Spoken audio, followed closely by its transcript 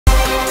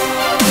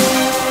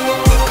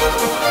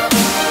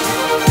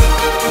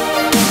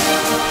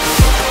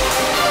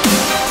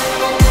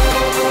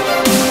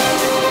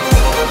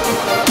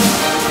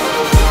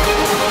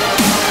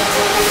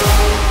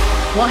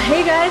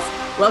Hey guys,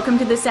 welcome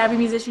to the Savvy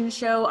Musician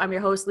Show. I'm your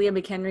host, Leah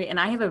McHenry, and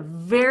I have a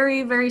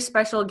very, very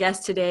special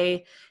guest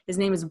today. His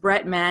name is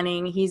Brett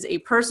Manning. He's a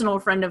personal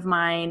friend of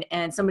mine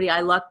and somebody I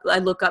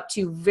look up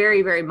to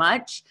very, very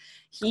much.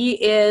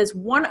 He is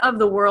one of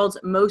the world's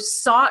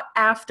most sought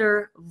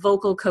after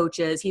vocal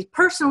coaches. He's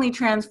personally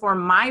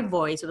transformed my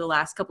voice over the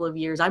last couple of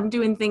years. I'm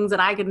doing things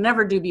that I could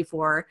never do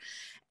before.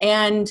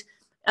 And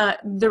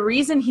the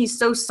reason he's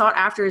so sought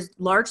after is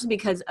largely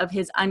because of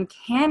his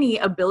uncanny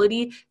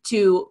ability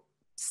to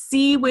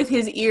see with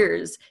his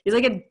ears. He's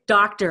like a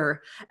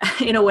doctor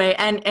in a way,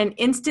 and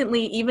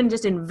instantly even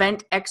just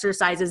invent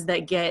exercises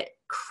that get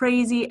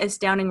crazy,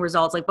 astounding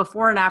results, like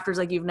before and afters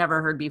like you've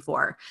never heard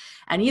before.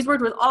 And he's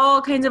worked with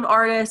all kinds of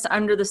artists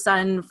under the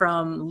sun,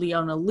 from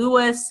Leona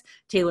Lewis,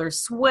 Taylor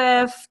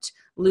Swift,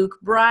 Luke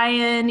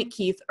Bryan,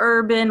 Keith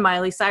Urban,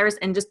 Miley Cyrus,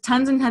 and just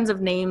tons and tons of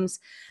names.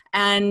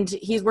 And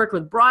he's worked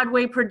with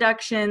Broadway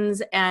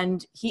productions,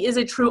 and he is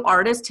a true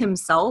artist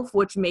himself,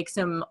 which makes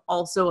him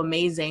also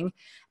amazing.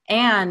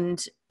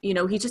 And, you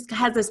know, he just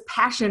has this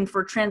passion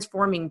for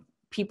transforming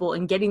people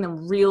and getting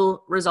them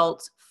real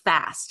results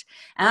fast.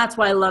 And that's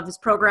why I love this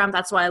program.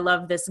 That's why I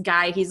love this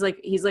guy. He's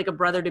like a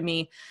brother to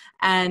me.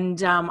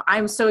 And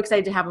I'm so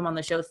excited to have him on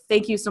the show.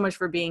 Thank you so much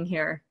for being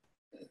here.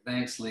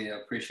 Thanks, Leah.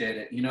 Appreciate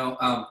it. You know,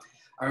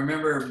 I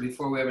remember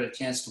before we ever had a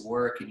chance to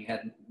work and you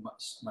had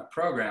my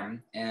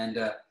program, and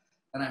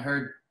I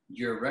heard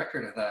your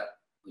record. I thought,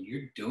 well,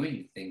 you're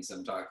doing things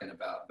I'm talking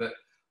about. But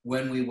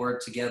when we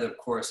work together, of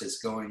course, it's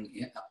going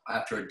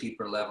after a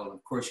deeper level.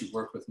 Of course, you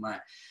work with my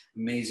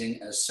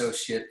amazing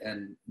associate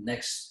and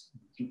next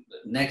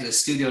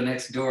studio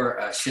next door,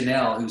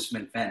 Chanel, who's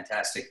been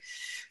fantastic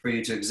for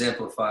you to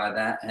exemplify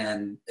that.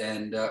 And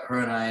her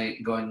and I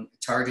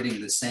targeting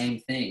the same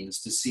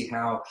things to see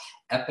how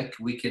epic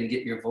we can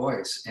get your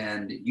voice.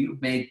 And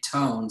you've made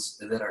tones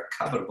that are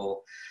covetable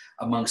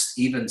amongst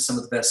even some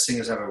of the best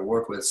singers I've ever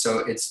worked with. So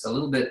it's a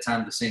little bit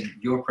time to sing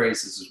your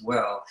praises as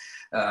well.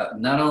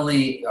 Not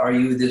only are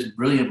you this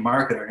brilliant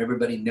marketer, and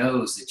everybody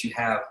knows that you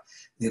have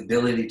the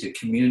ability to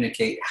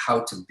communicate how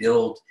to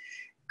build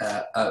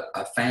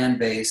a fan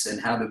base and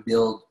how to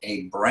build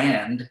a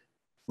brand,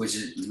 which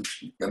is,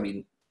 I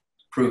mean,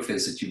 proof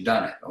is that you've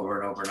done it over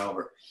and over and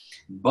over.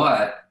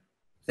 But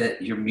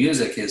that your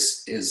music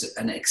is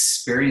an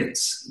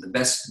experience. The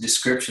best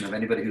description of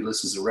anybody who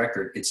listens to a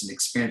record, it's an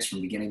experience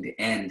from beginning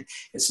to end.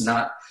 It's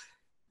not,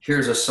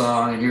 here's a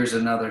song and here's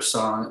another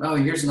song. Oh,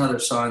 here's another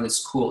song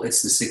that's cool.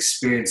 It's this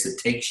experience that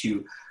takes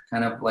you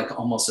kind of like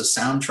almost a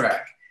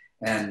soundtrack.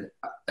 And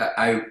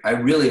I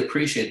really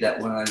appreciate that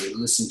when I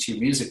listen to your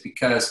music,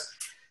 because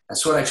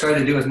that's what I try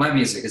to do with my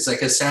music. It's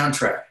like a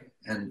soundtrack.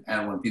 And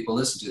when people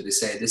listen to it, they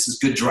say, this is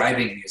good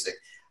driving music.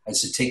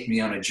 It's to take me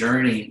on a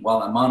journey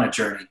while I'm on a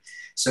journey.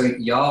 So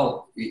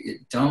y'all,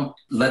 don't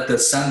let the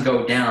sun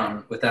go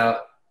down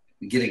without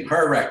getting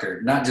her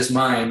record, not just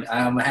mine.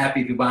 I'm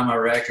happy if you buy my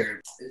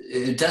record.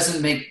 It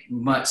doesn't make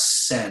much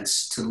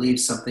sense to leave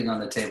something on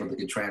the table that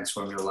could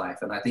transform your life.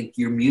 And I think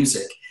your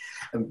music,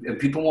 and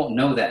people won't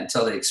know that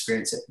until they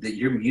experience it, that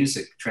your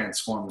music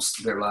transforms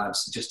their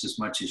lives just as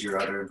much as your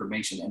other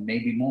information, and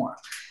maybe more.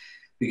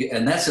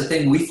 And that's the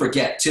thing we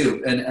forget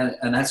too.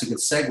 And that's a good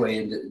segue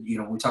into, you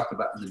know, we talked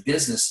about in the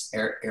business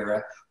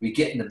era, we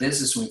get into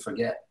business and we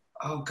forget,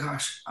 oh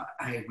gosh,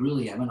 I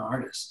really am an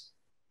artist.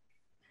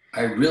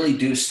 I really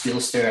do still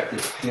stare at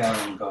this piano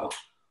and go,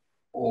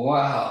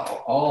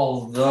 wow,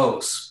 all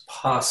those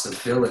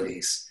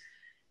possibilities.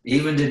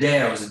 Even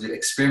today, I was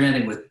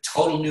experimenting with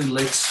total new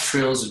licks,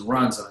 trills, and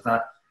runs. And I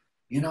thought,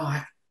 you know,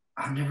 I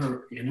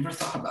never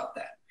thought about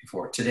that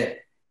before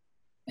today.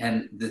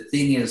 And the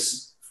thing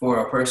is,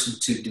 for a person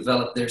to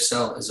develop their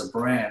self as a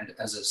brand,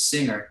 as a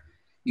singer,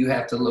 you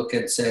have to look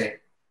and say,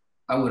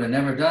 I would have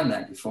never done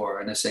that before.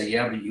 And I say,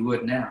 yeah, but you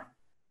would now.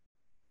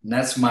 And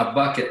that's my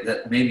bucket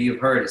that maybe you've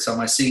heard. It's on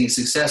my Singing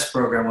Success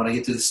program. When I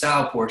get to the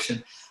style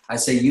portion, I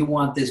say, you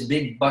want this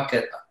big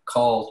bucket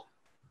called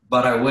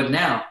But I Would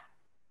Now.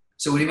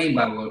 So what do you mean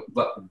by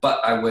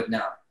but I would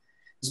now?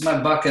 This is my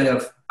bucket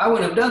of, I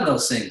would have done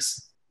those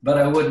things, but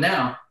I would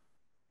now.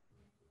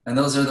 And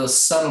those are those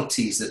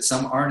subtleties that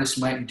some artists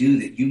might do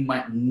that you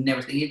might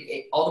never think,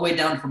 all the way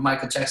down from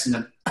Michael Jackson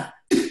going,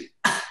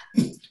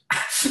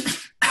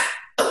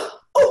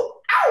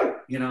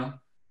 you know,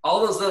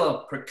 all those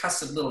little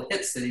percussive little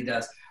hits that he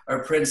does,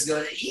 or Prince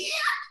going, yeah,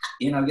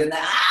 you know, getting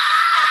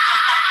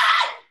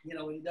that, you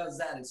know, when he does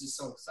that, it's just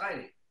so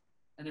exciting.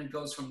 And then it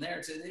goes from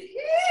there to the,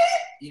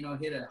 you know,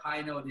 hit a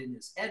high note in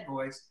his head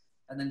voice,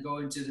 and then go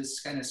into this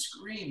kind of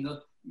scream.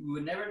 You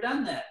would never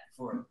done that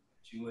before,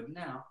 but you would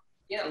now.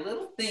 Yeah,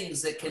 little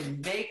things that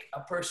can make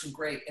a person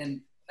great.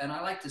 And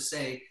I like to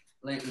say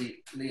lately,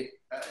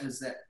 is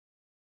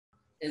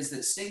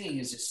that singing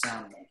is just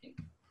sound making.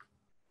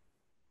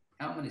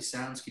 How many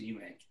sounds can you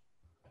make?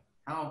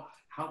 How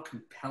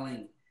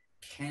compelling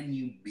can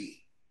you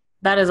be?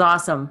 That is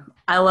awesome.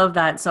 I love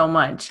that so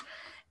much.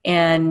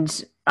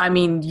 And I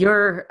mean,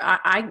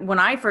 when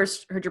I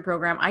first heard your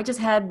program, I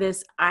had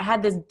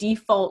this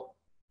default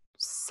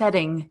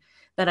setting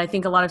that I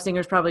think a lot of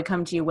singers probably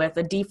come to you with,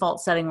 a default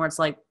setting where it's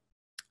like,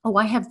 oh,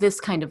 I have this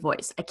kind of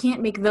voice. I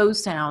can't make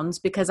those sounds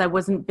because I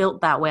wasn't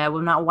built that way. I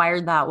was not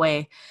wired that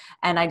way.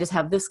 And I just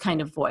have this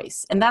kind of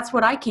voice. And that's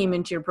what I came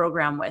into your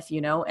program with,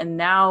 and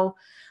now,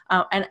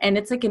 and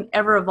it's like an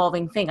ever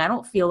evolving thing. I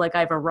don't feel like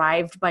I've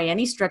arrived by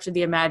any stretch of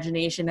the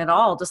imagination at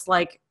all. Just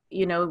like,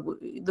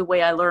 the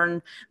way I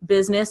learn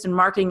business and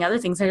marketing, other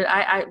things.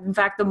 In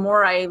fact, the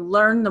more I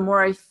learn, the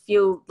more I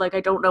feel like I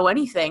don't know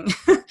anything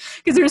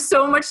because there's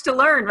so much to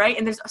learn, right?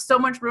 And there's so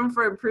much room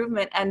for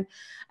improvement.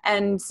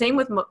 And same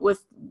with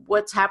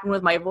what's happened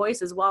with my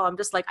voice as well. I'm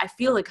just like, I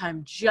feel like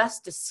I'm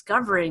just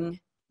discovering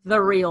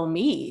the real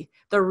me,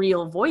 the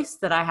real voice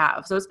that I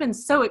have. So it's been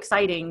so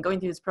exciting going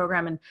through this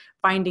program and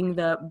finding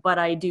the but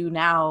I do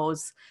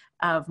nows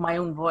of my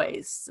own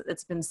voice.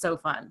 It's been so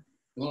fun.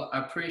 Well, I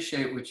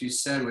appreciate what you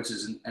said, which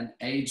is an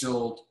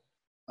age-old,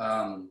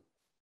 for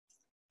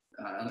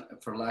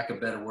lack of a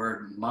better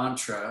word,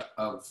 mantra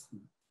of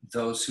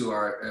those who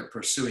are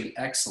pursuing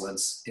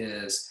excellence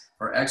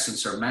or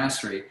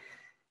mastery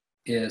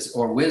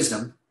or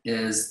wisdom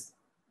is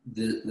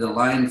the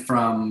line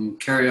from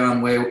Carry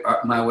On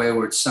My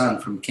Wayward Son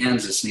from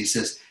Kansas. And he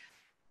says,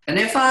 and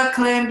if I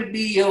claim to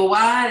be a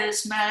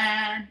wise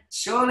man,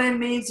 surely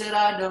means that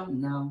I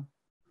don't know.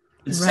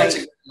 It's such a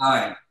good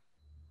line.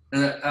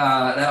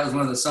 That was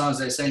one of the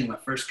songs I sang in my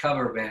first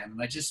cover band.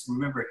 And I just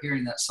remember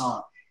hearing that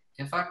song.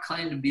 If I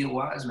claim to be a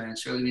wise man,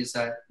 surely means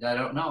that I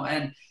don't know.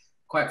 And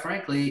quite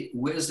frankly,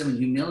 wisdom and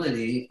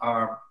humility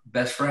are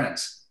best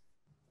friends,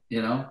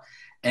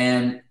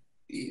 and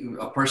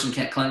a person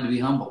can't claim to be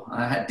humble.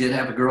 I did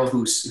have a girl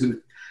who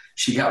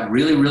she got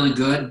really, really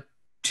good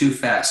too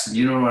fast. And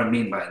you know what I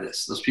mean by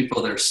this. Those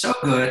people that are so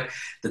good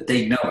that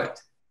they know it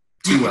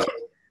too well.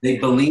 They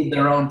believe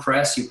their own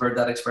press. You've heard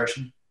that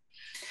expression?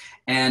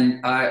 And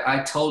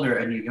I told her,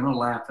 and you're going to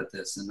laugh at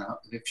this, and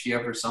if she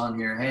ever's on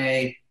here,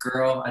 hey,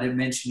 girl, I didn't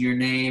mention your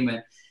name,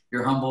 and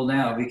you're humble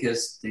now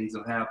because things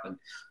have happened.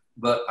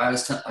 But I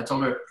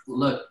told her,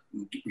 look,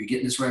 you're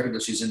getting this record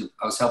that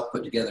I was helping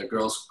put together a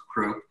girls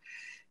group,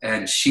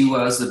 and she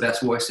was the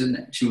best voice in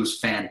it. She was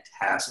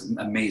fantastic,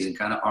 amazing,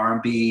 kind of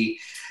R&B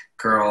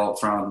girl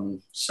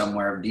from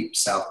somewhere deep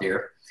south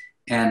here.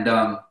 And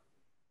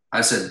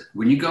I said,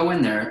 when you go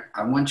in there,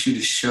 I want you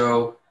to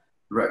show,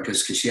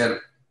 because she had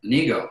an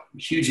ego, a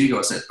huge ego.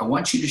 I said, I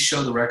want you to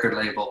show the record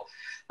label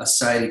a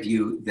side of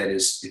you that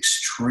is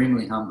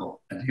extremely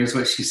humble. And here's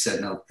what she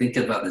said. Now think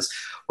about this.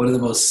 One of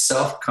the most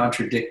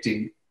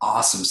self-contradicting,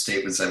 awesome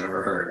statements I've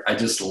ever heard. I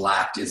just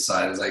laughed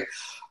inside. I was like,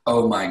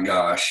 oh my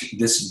gosh,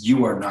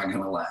 you are not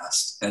going to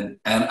last. And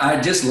I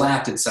just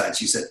laughed inside.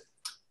 She said,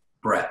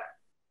 Brett,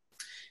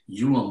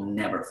 you will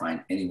never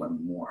find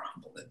anyone more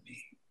humble than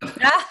me.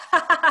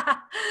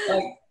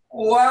 Like,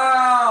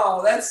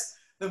 wow, that's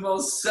the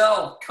most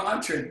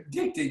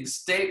self-contradicting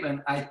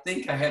statement I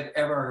think I have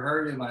ever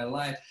heard in my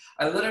life.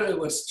 I literally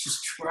was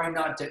just trying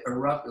not to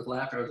erupt with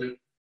laughter. I was like,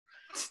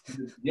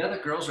 the other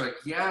girls are like,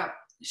 yeah,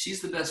 she's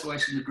the best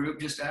voice in the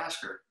group. Just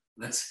ask her.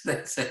 That's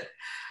it.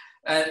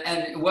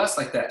 And it was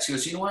like that. She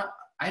goes, you know what?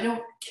 I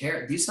don't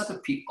care. These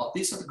other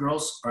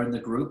girls are in the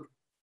group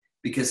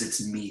because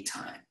it's me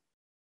time.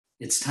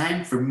 It's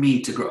time for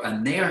me to grow.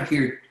 And they are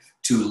here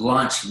to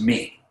launch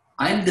me.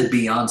 I'm the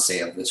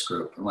Beyonce of this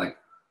group. I'm like,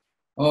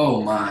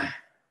 oh my.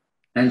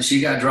 And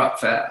she got dropped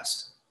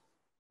fast,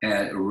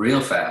 and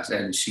real fast.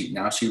 And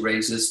now she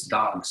raises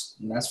dogs,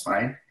 and that's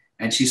fine.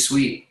 And she's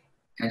sweet,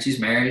 and she's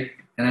married,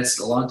 and it's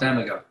a long time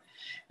ago.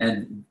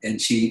 And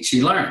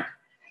she learned.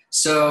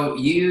 So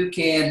you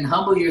can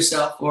humble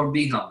yourself or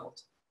be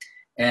humbled.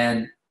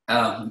 And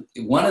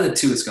one of the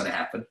two is going to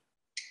happen.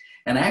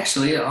 And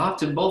actually,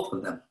 often both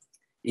of them.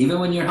 Even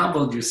when you're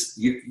humbled,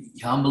 you're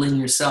humbling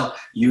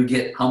yourself, you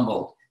get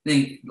humbled. I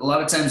think a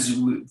lot of times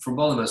for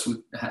both of us,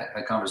 we've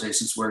had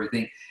conversations where we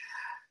think,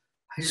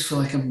 I feel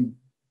like I'm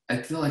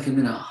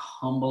in a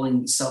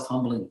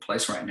self-humbling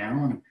place right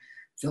now. And I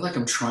feel like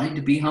I'm trying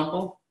to be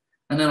humble.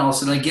 And then all of a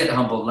sudden I get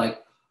humbled.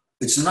 Like,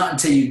 it's not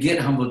until you get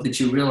humbled that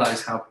you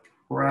realize how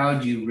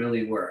proud you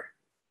really were.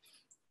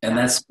 And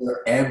that's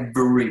for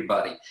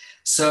everybody.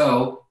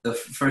 So the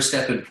first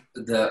step in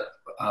the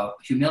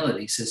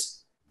humility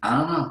says, I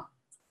don't know.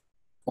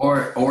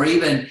 Or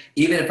even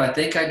if I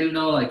think I do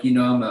know, like,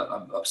 I'm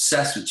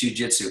obsessed with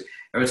jujitsu.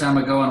 Every time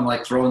I go and I'm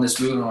like throwing this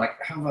move and I'm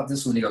like, how about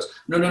this one? He goes,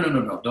 no,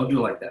 don't do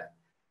it like that.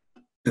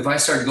 If I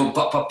start to go,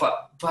 but,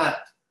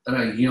 I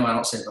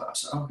don't say but.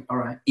 So, okay, all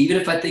right. Even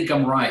if I think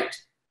I'm right,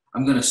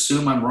 I'm going to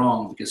assume I'm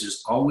wrong because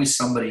there's always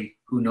somebody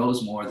who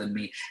knows more than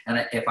me.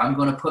 And if I'm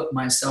going to put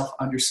myself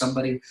under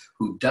somebody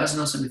who does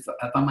know something,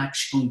 if I'm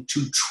actually going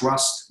to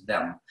trust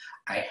them,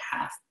 I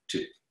have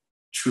to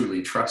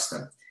truly trust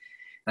them.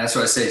 That's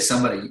why I say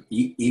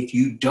if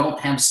you don't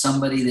have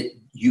somebody that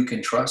you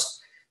can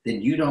trust,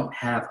 then you don't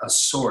have a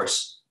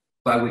source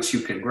by which you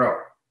can grow.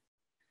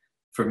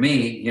 For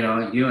me, you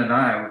and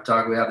I,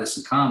 we have this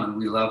in common.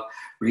 We love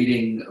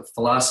reading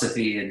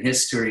philosophy and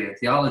history and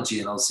theology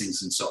and those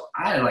things. And so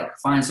I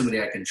find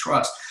somebody I can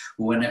trust.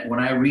 When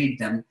I read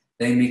them,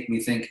 they make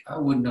me think, I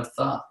wouldn't have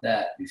thought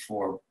that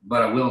before,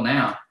 but I will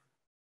now.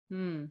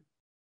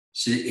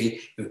 See,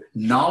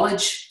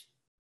 knowledge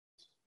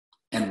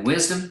And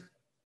wisdom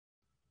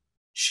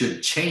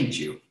should change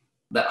you.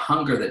 That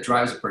hunger that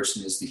drives a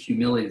person is the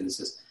humility that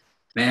says,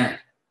 man,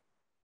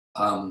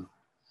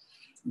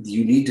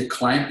 you need to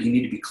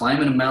be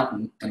climbing a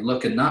mountain and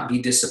look and not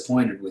be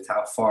disappointed with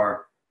how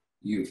far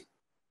you've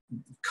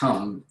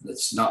come.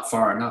 That's not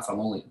far enough. I'm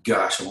only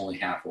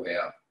halfway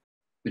up.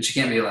 But you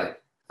can't be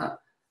like,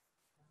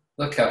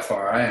 look how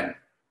far I am.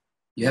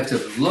 You have to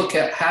look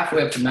at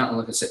halfway up the mountain,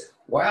 look and say,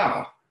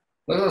 wow,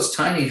 look at those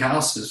tiny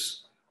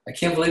houses. I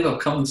can't believe I've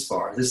come this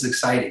far. This is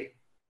exciting.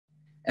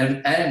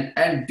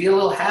 And be a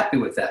little happy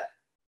with that.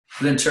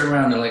 And then turn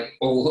around and they're like,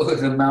 oh, look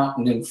at the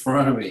mountain in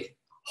front of me.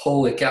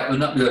 Holy cow. And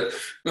not be like,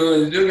 oh,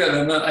 look at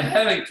the mountain. I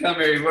haven't come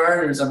very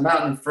far. There's a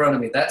mountain in front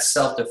of me. That's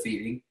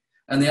self-defeating.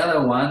 And the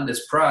other one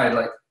is pride.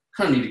 Like,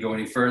 I don't need to go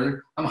any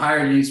further. I'm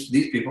higher than these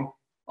people.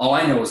 All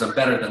I know is I'm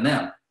better than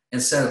them.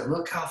 Instead of,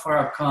 look how far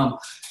I've come.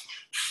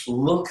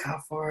 Look how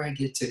far I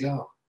get to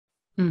go.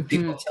 Mm-hmm.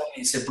 People tell me,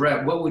 he said,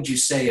 Brett, what would you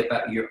say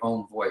about your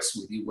own voice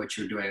with you, what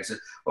you're doing? I said,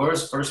 well,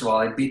 first of all,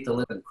 I beat the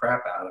living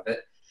crap out of it,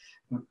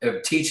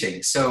 of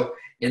teaching. So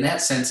in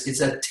that sense,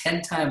 it's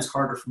 10 times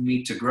harder for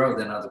me to grow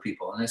than other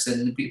people. And I said,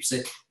 and people say,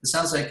 it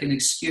sounds like an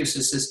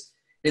excuse.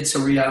 It's a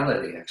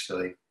reality,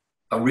 actually.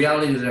 A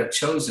reality that I've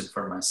chosen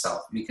for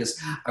myself because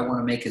I want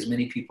to make as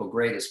many people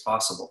great as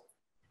possible.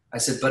 I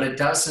said, but it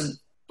doesn't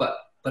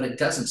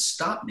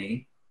stop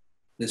me,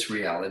 this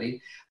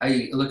reality.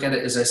 I look at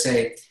it as I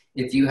say,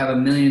 if you have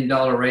 $1 million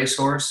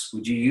racehorse,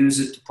 would you use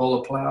it to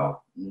pull a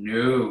plow?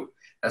 No.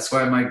 That's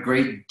why my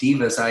great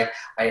divas, I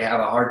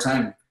have a hard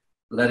time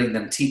letting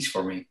them teach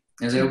for me.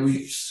 I say, oh,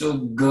 you're so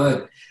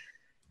good.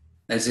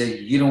 I say,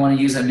 you don't want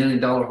to use that $1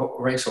 million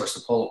racehorse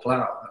to pull a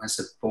plow. And I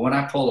said, but when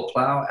I pull a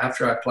plow,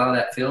 after I plow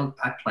that field,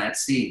 I plant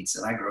seeds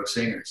and I grow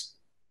singers.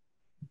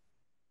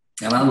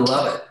 And I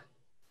love it.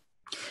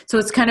 So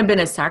it's kind of been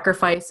a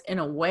sacrifice in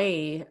a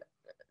way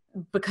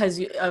because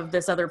of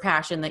this other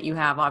passion that you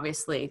have,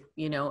 obviously,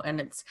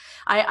 and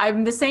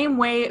I'm the same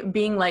way,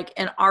 being like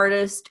an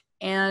artist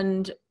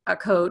and a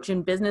coach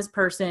and business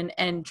person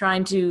and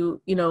trying to,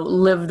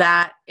 live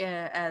that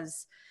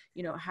as,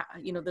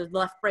 the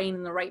left brain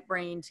and the right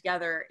brain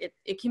together.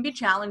 It can be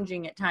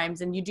challenging at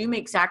times, and you do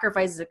make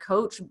sacrifices as a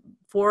coach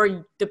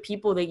for the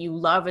people that you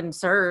love and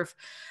serve.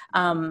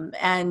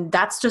 And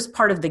that's just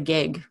part of the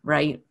gig,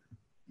 right?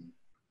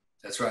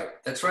 That's right.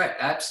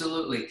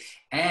 Absolutely.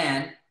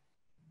 And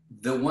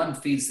the one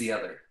feeds the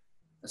other.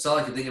 That's all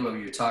I could think about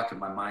when you're talking.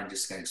 My mind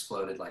just kind of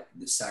exploded, like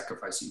the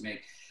sacrifice you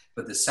make.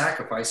 But the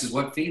sacrifice is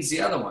what feeds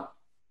the other one.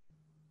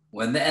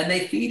 And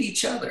they feed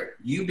each other.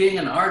 You being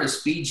an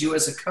artist feeds you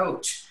as a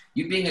coach.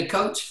 You being a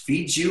coach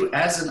feeds you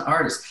as an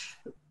artist.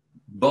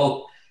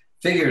 Both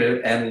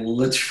figurative and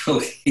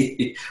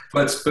literally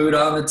puts food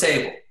on the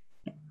table.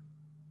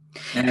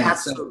 And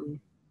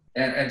absolutely.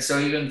 So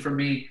even for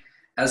me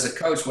as a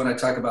coach, when I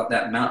talk about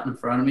that mountain in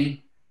front of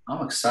me,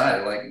 I'm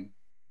excited. Like,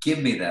 give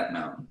me that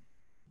mountain.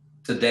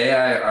 Today,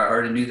 I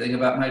heard a new thing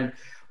about my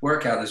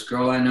workout. This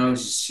girl I know,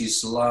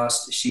 she's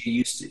lost.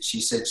 She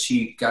said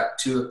she got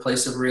to a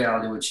place of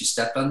reality when she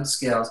stepped on the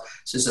scales.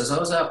 She says, I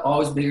was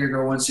always bigger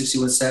girl, 160,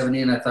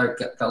 170, and I thought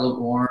got a little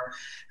more.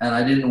 And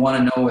I didn't want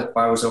to know if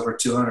I was over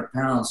 200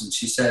 pounds. And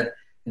she said,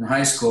 in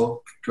high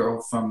school, a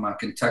girl from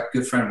Kentucky,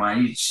 good friend of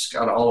mine, she's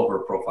got all over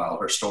her profile,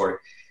 her story.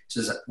 She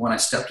says, when I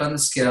stepped on the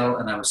scale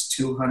and I was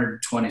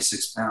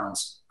 226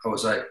 pounds, I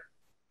was like,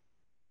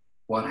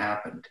 what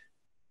happened?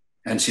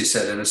 And she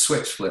said, and a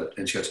switch flipped.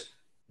 And she goes,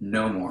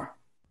 no more.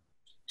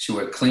 She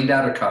cleaned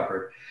out her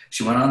cupboard.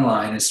 She went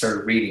online and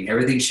started reading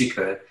everything she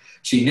could.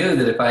 She knew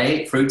that if I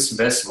ate fruits and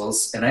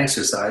vegetables and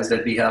exercised,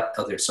 I'd be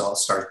healthier. So I'll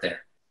start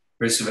there.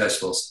 Fruits and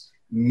vegetables.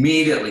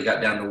 Immediately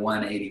got down to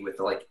 180 with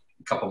like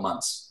a couple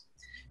months.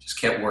 Just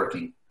kept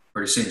working.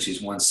 Pretty soon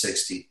she's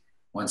 160,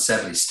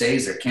 170.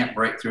 Stays there. Can't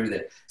break through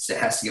that. So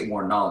has to get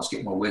more knowledge,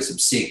 get more wisdom.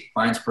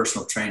 Finds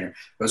personal trainer.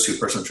 Goes through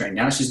personal training.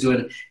 Now she's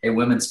doing a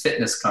women's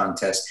fitness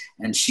contest.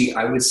 And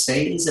I would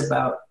say, is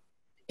about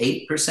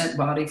 8%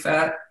 body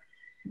fat.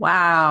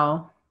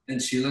 Wow.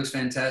 And she looks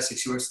fantastic.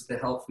 She works at the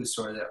health food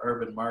store, the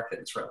Urban Market.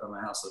 It's right by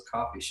my house, a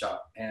coffee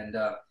shop. And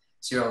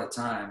see her all the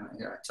time.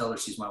 I tell her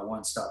she's my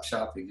one-stop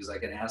shop because I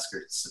can ask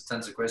her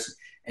tons of questions.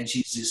 And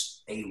she's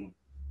just an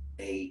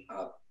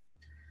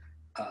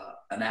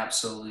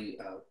absolutely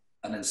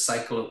an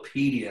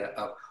encyclopedia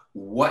of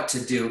what to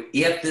do.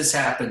 If this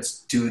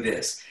happens, do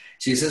this.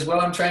 She says,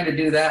 well, I'm trying to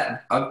do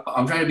that.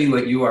 I'm trying to be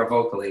what you are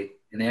vocally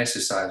in the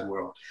exercise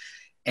world.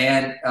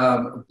 And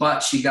but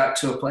she got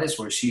to a place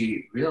where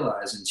she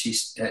realized,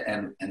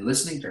 and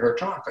listening to her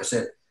talk, I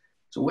said,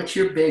 so what's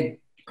your big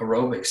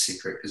aerobic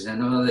secret? Because I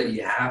know that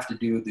you have to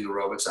do the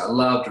aerobics. I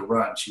love to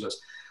run. She goes,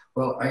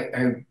 well,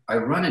 I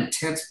run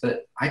intense,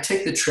 but I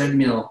take the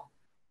treadmill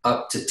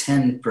up to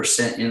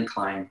 10%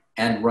 incline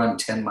and run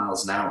 10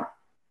 miles an hour.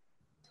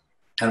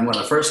 And when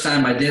the first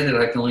time I did it,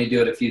 I could only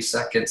do it a few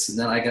seconds. And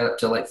then I got up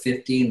to like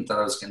 15 and thought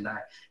I was going to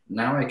die.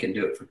 Now I can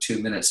do it for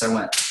 2 minutes. I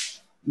went,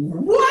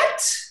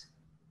 what?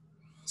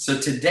 So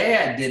today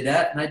I did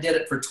that, and I did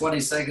it for 20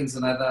 seconds,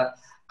 and I thought,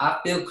 I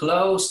feel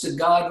close to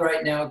God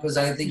right now because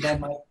I think I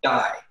might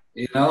die.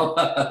 you know.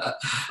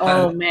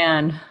 Oh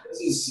man.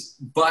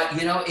 But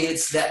you know,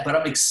 it's that. But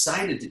I'm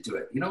excited to do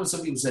it. You know,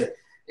 some people say,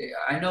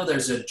 I know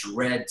there's a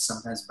dread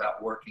sometimes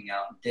about working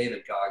out.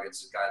 David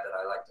Goggins, a guy that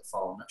I like to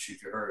follow. I'm not sure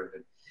if you heard of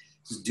it.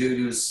 This dude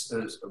who's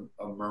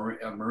a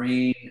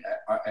Marine,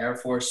 Air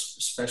Force,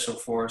 Special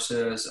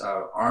Forces,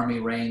 Army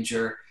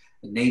Ranger,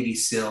 Navy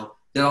SEAL.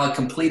 They all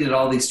completed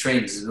all these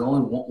trainings. There's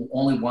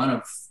only one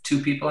of two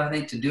people, I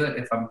think, to do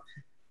it.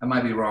 I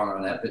might be wrong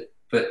on that,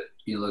 but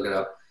you look it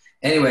up.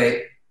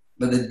 Anyway,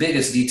 but the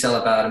biggest detail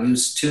about him, he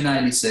was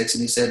 296,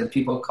 and he said, and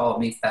people called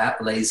me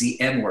fat, lazy,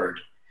 N-word.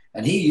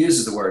 And he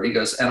uses the word. He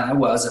goes, and I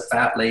was a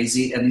fat,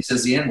 lazy, and he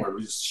says the N-word,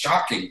 which is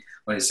shocking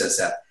when he says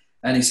that.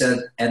 And he said,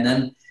 and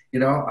then, you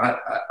know,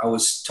 I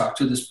was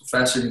talking to this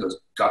professor, and he goes,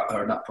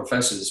 or not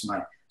professor, this is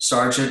my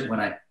sergeant, when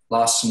I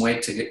lost some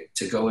weight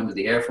to go into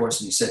the Air Force,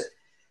 and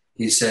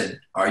he said,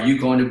 are you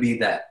going to be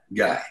that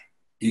guy?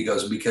 He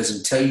goes, because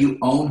until you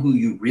own who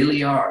you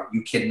really are,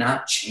 you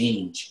cannot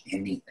change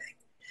anything.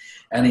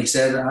 And he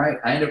said, I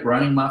ended up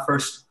running my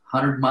first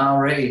 100-mile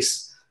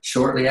race.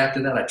 Shortly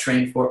after that, I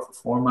trained for it for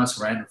 4 months,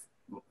 ran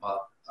a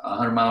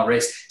 100-mile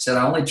race. He said,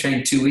 I only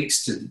trained 2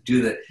 weeks to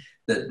do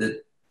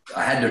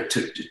I had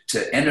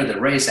to enter the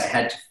race. I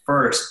had to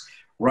first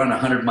run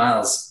 100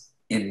 miles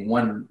in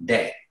one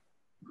day.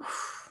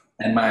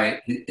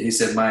 And he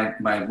said,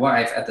 my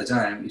wife at the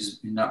time, he's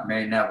not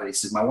married now, but he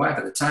said, my wife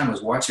at the time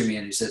was watching me,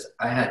 and he says,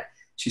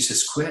 she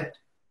says, quit.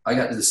 I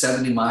got to the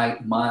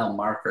 70-mile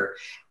marker,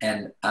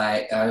 and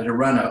I had to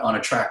run on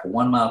a track, a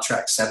 1-mile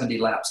track, 70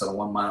 laps on a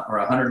 1 mile, or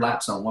 100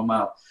 laps on a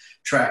 1-mile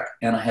track.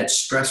 And I had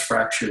stress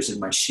fractures in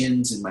my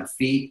shins and my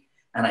feet,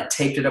 and I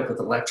taped it up with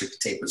electric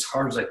tape as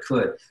hard as I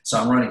could. So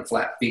I'm running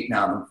flat feet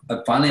now.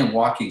 Finally, I'm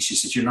walking. She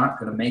says, you're not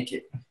going to make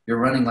it. You're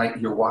running like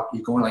you're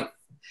going like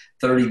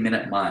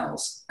 30-minute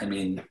miles. I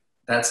mean,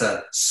 that's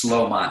a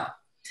slow mile.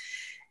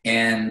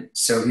 And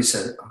so he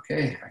said,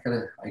 okay, I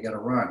gotta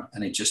run.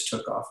 And he just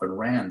took off and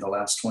ran the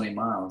last 20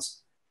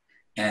 miles.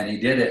 And he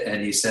did it.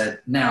 And he said,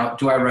 now,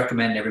 do I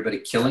recommend everybody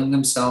killing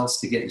themselves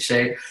to get in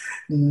shape?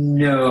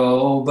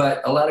 No,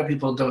 but a lot of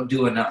people don't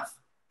do enough.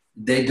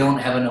 They don't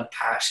have enough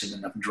passion,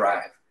 enough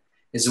drive.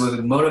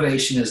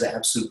 Motivation is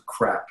absolute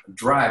crap.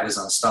 Drive is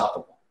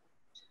unstoppable.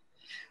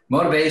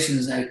 Motivation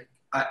is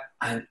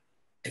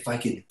if I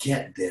could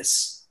get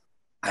this,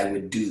 I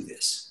would do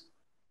this.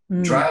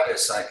 Drive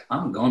is like,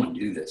 I'm going to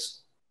do this.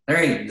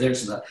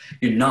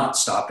 You're not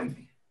stopping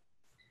me.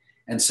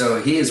 And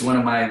so he is one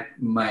of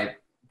my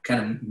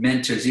kind of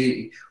mentors.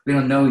 We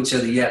don't know each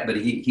other yet, but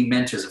he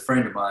mentors a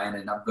friend of mine,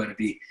 and I'm going to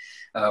be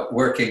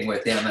working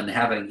with him and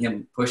having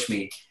him push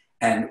me.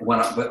 And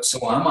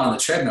so I'm on the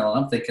treadmill,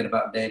 and I'm thinking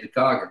about David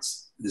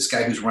Goggins, this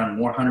guy who's run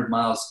more 100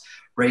 miles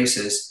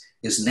races,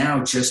 is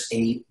now just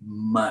a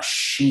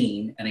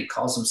machine, and he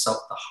calls himself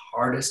the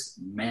hardest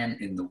man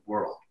in the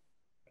world.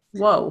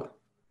 Whoa.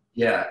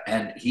 Yeah,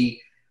 and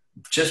he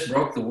just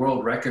broke the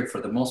world record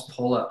for the most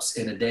pull-ups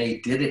in a day. He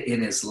did it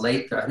in his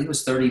I think he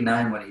was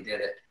 39 when he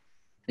did it.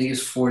 I think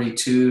he's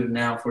 42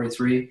 now,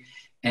 43.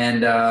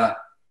 And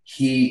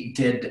he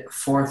did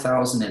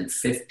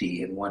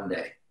 4,050 in one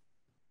day.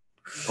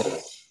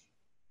 Pull-ups.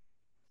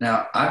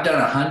 Now, I've done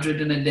 100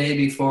 in a day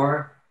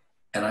before,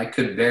 and I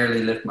could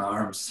barely lift my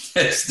arms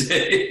next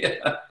day.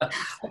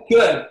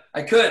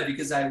 I could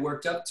because I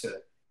worked up to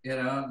it. You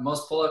know,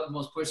 most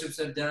push-ups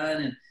I've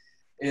done, and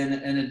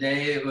in a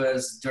day, it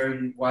was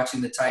during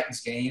watching the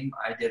Titans game.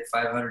 I did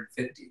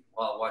 550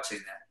 while watching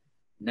that.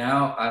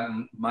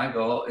 Now, my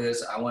goal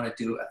is I want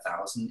to do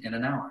 1,000 in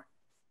an hour.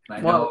 And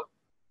I know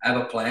I have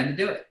a plan to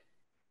do it.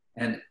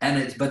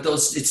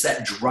 It's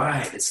that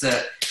drive. It's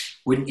that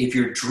if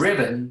you're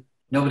driven,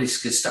 nobody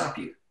could stop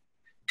you.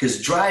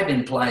 Because drive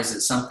implies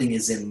that something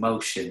is in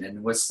motion.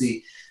 And what's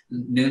the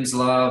Newton's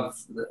law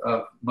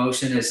of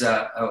motion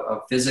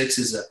of physics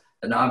is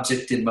an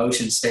object in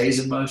motion stays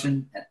in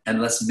motion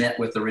unless met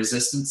with a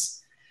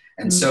resistance.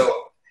 And so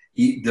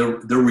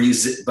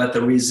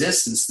the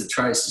resistance that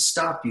tries to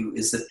stop you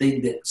is the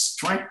thing that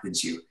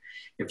strengthens you.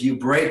 If you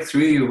break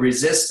through your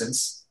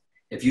resistance,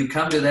 if you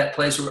come to that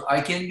place where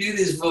I can't do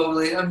this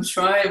vocally, I'm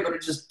trying, but I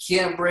just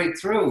can't break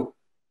through.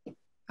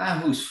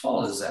 Whose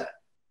fault is that?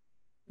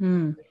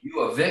 Are you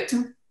a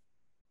victim?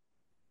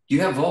 Do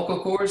you have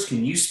vocal cords?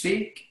 Can you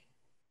speak?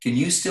 Can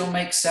you still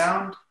make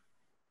sound?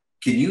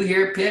 Can you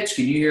hear pitch?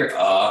 Can you hear,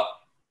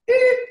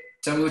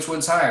 tell me which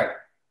one's higher?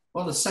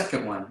 Well, the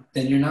second one.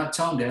 Then you're not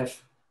tone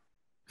deaf.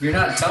 If you're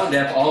not tone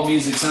deaf, all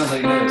music sounds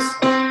like this,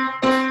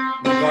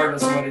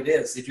 regardless of what it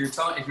is. If you're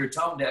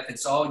tone deaf,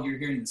 it's all you're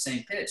hearing the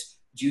same pitch.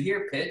 Do you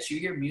hear pitch?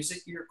 You hear music?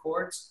 You hear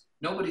chords?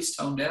 Nobody's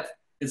tone deaf.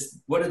 It's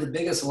one of the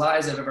biggest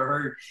lies I've ever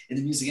heard in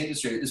the music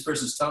industry. This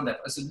person's tone deaf.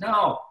 I said,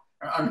 no,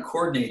 they're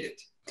uncoordinated.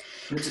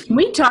 Can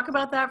we talk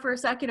about that for a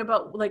second?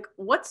 About like,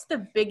 what's the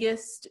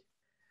biggest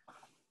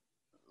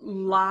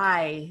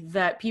lie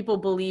that people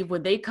believe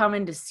when they come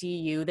in to see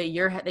you that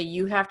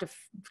you have to,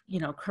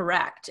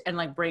 correct and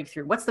like break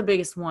through? What's the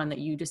biggest one that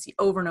you just see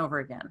over and over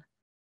again?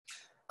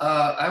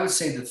 I would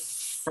say the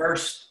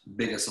first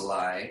biggest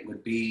lie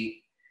would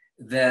be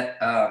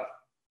that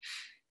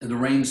the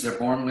range they're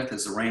born with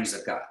is the range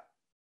they've got.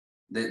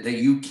 That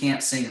you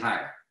can't sing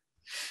higher.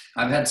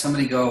 I've had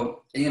somebody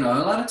go, a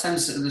lot of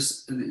times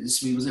this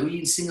people say, well, you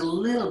can sing a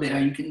little bit, or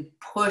you can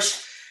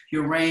push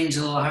your range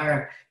a little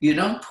higher. You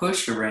don't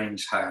push your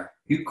range higher.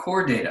 You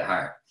coordinate it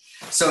higher.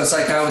 So it's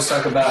like I always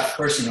talk about, of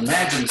course,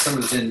 imagine if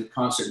somebody's in a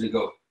concert and they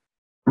go,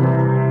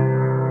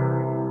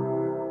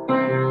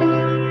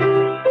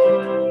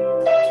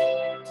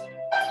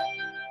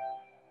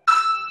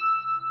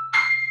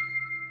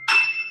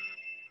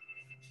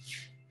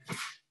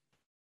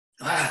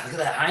 wow, look at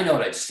that high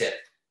note I just hit.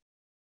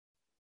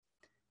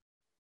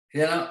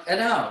 And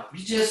now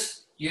you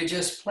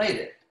just played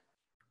it.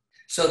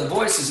 So the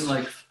voice isn't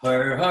like,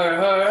 her.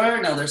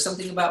 No, there's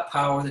something about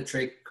power that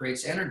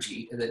creates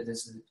energy, that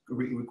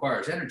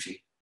requires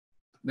energy.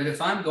 But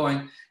if I'm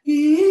going,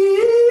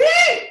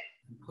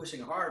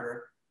 pushing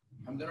harder,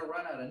 I'm going to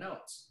run out of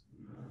notes.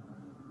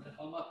 If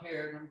I'm up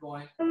here and I'm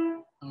going,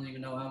 I don't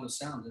even know how to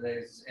sound today.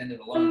 It's the end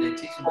of a long day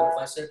teaching, but if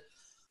I said,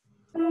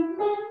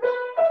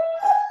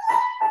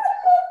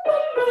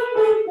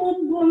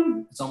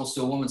 it's almost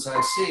to a woman's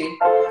size C.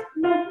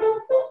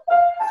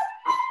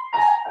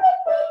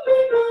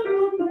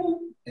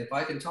 If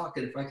I can talk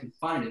it, if I can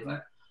find it,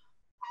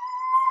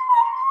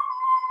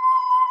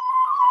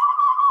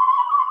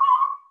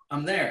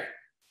 I'm there.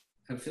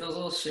 It feels a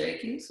little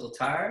shaky, it's a little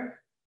tired.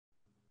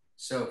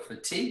 So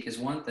fatigue is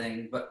one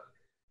thing, but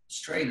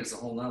strain is a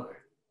whole nother.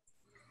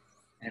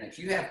 And if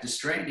you have to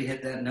strain to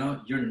hit that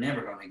note, you're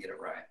never going to get it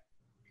right.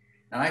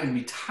 And I can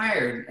be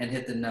tired and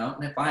hit the note,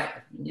 and if I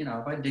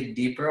dig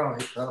deeper, I'll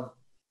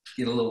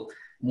get a little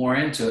more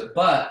into it.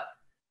 But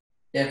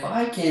if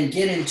I can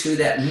get into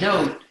that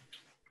note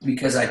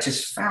because I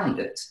just found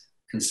it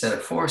instead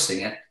of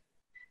forcing it,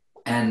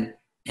 and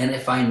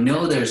if I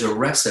know there's a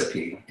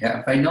recipe,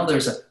 if I know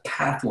there's a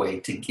pathway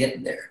to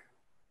get there,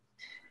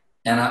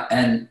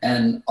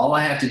 and all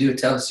I have to do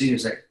is tell you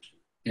is like,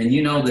 and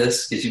you know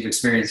this because you've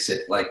experienced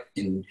it like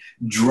in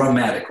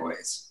dramatic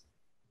ways,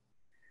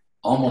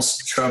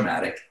 almost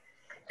traumatic,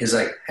 is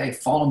like, hey,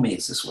 follow me,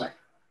 it's this way.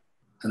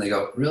 And they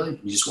go, really?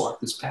 You just walk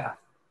this path.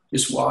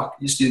 Just walk,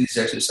 just do these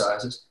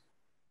exercises.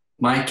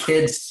 My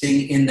kids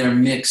sing in their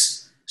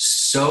mix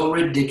so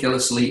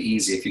ridiculously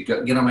easy. If you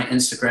get on my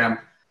Instagram,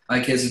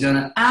 my kids are doing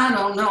it. I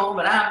don't know,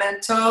 but I've been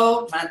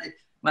told.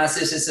 My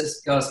sister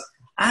goes,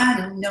 I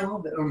don't know,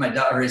 but, or my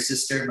daughter, his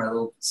sister, my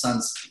little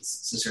son's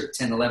sister,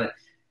 10, 11.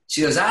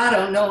 She goes, I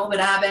don't know, but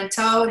I've been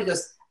told. He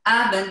goes,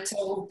 I've been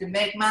told to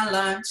make my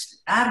lunch.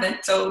 I've been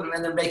told,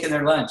 and they're making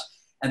their lunch.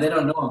 And they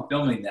don't know I'm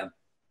filming them.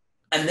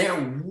 And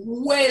they're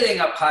wailing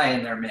up high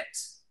in their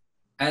mix.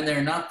 And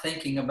they're not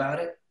thinking about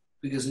it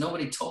because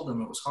nobody told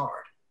them it was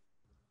hard.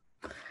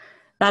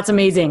 That's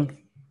amazing.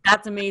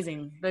 That's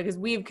amazing because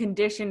we've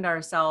conditioned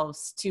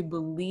ourselves to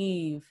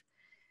believe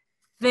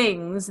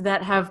things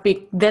that have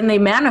then they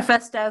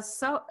manifest as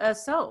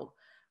so,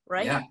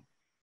 right? Yeah.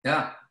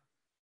 Yeah.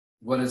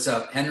 What does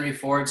Henry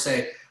Ford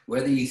say?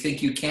 Whether you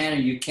think you can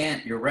or you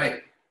can't, you're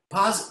right.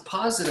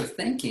 Positive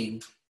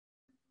thinking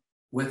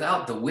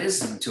without the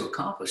wisdom to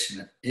accomplish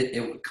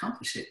it would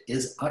accomplish it,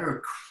 is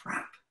utter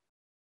crap.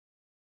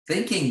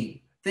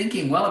 Thinking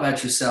well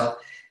about yourself.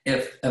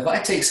 If I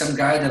take some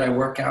guy that I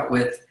work out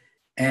with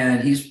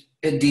and he's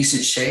in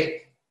decent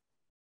shape,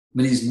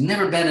 but he's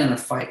never been in a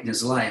fight in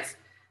his life,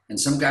 and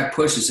some guy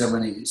pushes him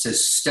and he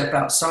says, step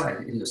outside.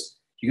 And he goes,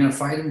 you're going to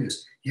fight him? He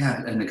goes,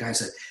 yeah. And the guy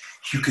said,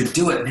 you could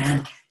do it,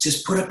 man.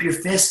 Just put up your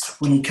fist.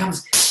 When he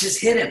comes,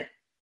 just hit him.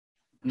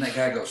 And that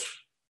guy goes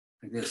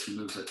like this. He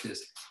moves like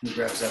this. And he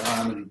grabs that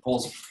arm and he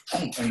pulls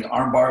and he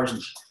arm bars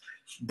and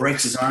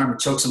breaks his arm and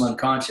chokes him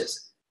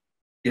unconscious.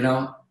 You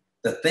know,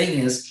 the thing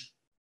is,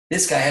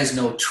 this guy has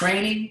no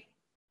training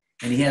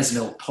and he has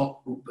no plan.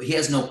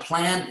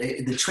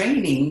 The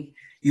training,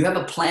 you have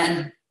a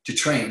plan to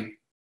train,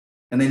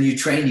 and then you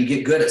train, you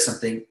get good at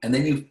something, and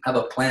then you have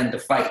a plan to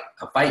fight,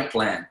 a fight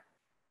plan.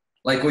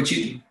 Like what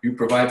you do. You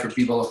provide for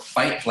people a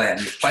fight plan.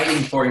 You're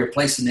fighting for your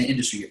place in the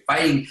industry. You're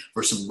fighting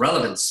for some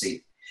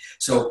relevancy.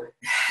 So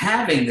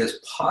having this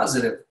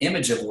positive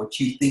image of what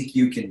you think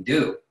you can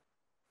do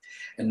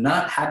and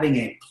not having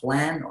a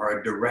plan or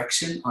a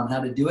direction on how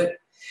to do it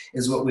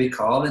is what we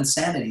call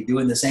insanity.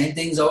 Doing the same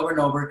things over and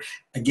over,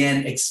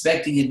 again,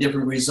 expecting a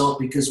different result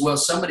because, well,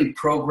 somebody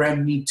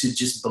programmed me to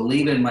just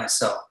believe in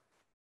myself.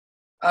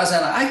 I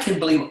said, I can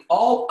believe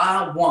all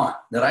I want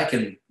that I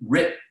can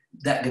rip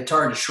that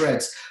guitar to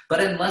shreds,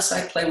 but unless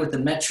I play with the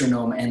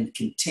metronome and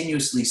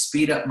continuously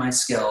speed up my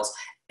scales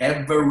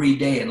every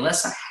day,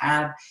 unless I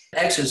have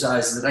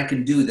exercises that I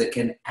can do that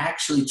can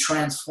actually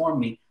transform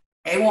me,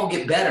 it won't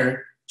get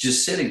better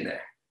just sitting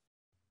there.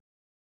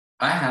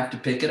 I have to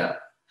pick it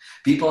up.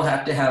 People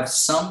have to have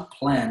some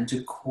plan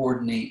to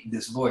coordinate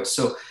this voice.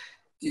 So,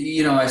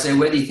 you know, I say,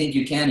 whether you think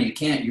you can or you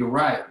can't, you're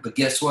right. But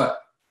guess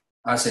what?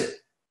 I said,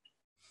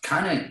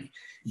 kind of,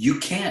 you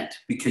can't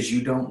because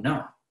you don't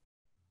know.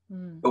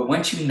 But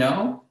once you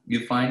know,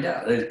 you find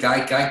out. The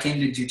guy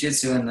came to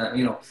jiu-jitsu and,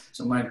 you know,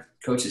 so my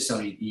coaches tell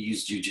me you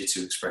use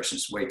jiu-jitsu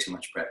expressions way too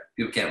much, Brett.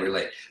 People can't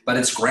relate. But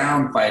it's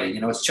ground fighting.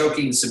 You know, it's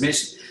choking and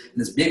submission. And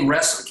this big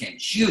wrestler came,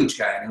 huge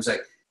guy. And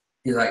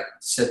he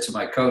said to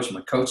my coach,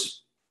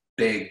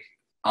 big,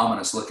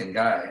 ominous-looking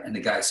guy. And the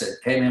guy said,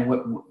 hey, man,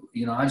 what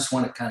I just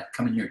want to kind of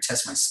come in here and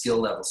test my skill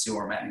level, see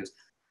where I'm at. He goes,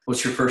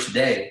 what's your first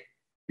day?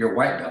 You're a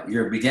white belt.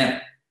 You're a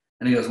beginner.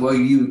 And he goes, well,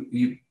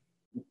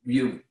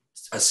 you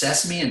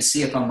assess me and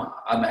see if I'm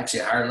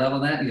actually a higher level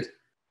than that.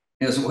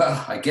 He goes,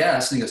 well, I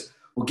guess. And he goes,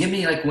 well, give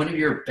me like one of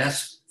your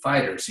best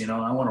fighters. You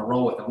know, I want to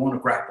roll with him. I want to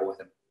grapple with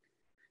him.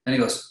 And he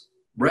goes,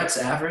 Brett's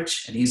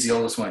average, and he's the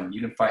oldest one.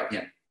 You can fight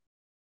him.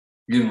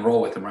 You can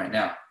roll with him right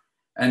now.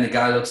 And the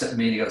guy looks at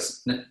me and he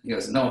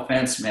goes, no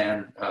offense,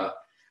 man,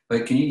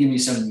 but can you give me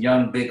some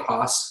young big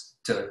hoss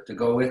to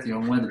go with? You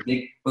know, one of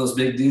those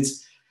big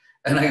dudes.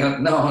 And I go,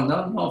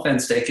 no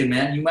offense taken,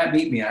 man. You might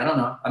beat me. I don't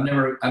know.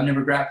 I've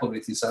never grappled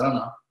with you, so I don't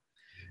know.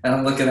 And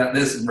I'm looking at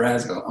this, and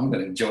Brad's going, I'm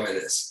going to enjoy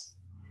this.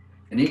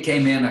 And he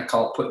came in, I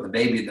call it putting the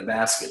baby in the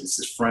basket. It's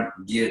this front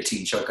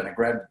guillotine choke, and I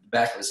grabbed the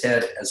back of his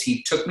head. As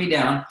he took me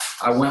down,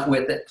 I went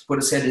with it, put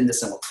his head in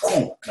this, and went,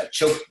 boom, and I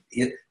choked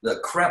the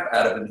crap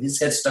out of him. His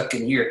head stuck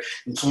in here.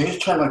 And so he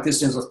just turned like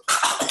this,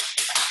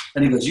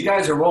 and he goes, you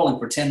guys are rolling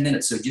for 10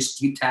 minutes, so just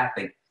keep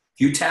tapping. If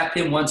you tap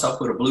him once, I'll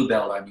put a blue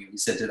belt on you, he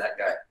said to that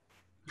guy.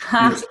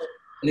 And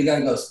the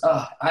guy goes,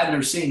 I've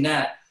never seen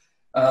that.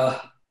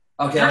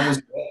 Okay, I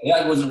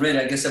wasn't ready.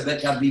 I guess I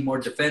bet I'd be more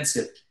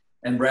defensive.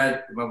 And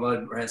my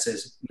buddy Brad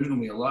says, there's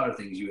going to be a lot of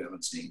things you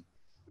haven't seen.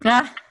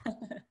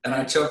 And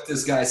I choked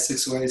this guy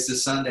 6 ways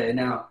this Sunday.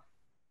 Now,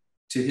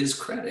 to his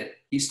credit,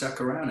 he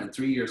stuck around, and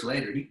 3 years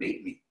later, he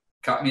beat me.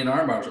 Caught me in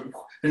armbar. And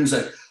he was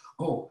like,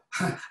 oh,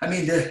 I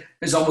mean,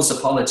 it's almost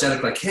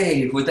apologetic, like,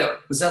 hey, was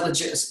that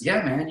legit?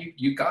 Yeah, man,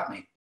 you got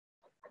me.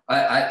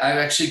 I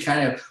actually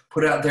kind of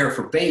put out there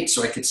for bait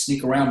so I could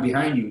sneak around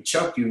behind you and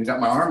choke you and got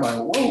my arm on.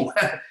 Whoa,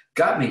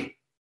 got me.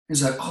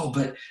 He's like, oh,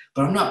 but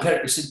I'm not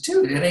better. I said,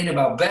 dude, it ain't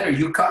about better.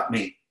 You caught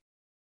me.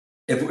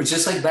 If it was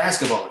just like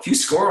basketball, if you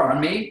score on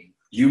me,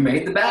 you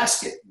made the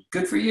basket.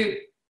 Good for you.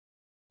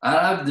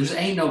 There's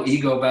ain't no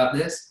ego about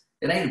this.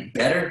 It ain't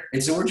better.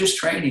 We're just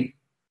training.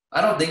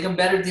 I don't think I'm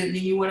better than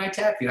you when I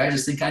tap you. I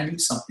just think I knew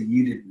something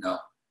you didn't know.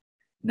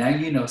 Now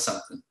you know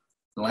something.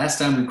 The last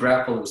time we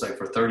grappled, it was like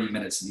for 30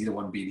 minutes, and neither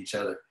one beat each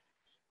other.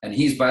 And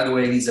by the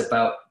way, he's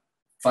about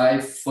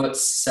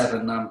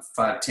 5'7", I'm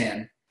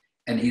 5'10",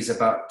 and he's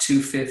about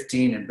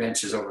 215 and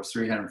benches over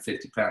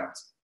 350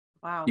 pounds.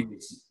 Wow. He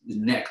was his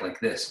neck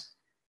like this.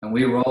 And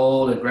we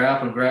rolled and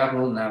grappled,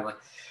 and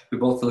we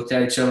both looked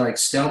at each other like,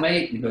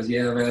 stalemate? And he goes,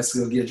 yeah, man, let's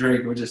go get a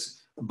drink. We're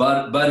just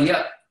buddy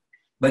up.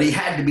 But he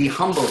had to be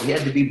humbled. He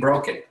had to be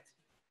broken.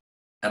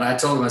 And I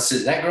told him, I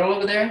said, that girl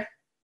over there,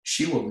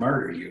 she will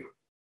murder you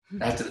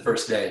after the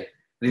first day.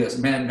 And he goes,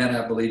 man,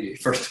 I believe you.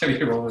 First time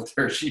you roll with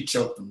her, she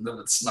choked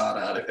the snot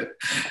out of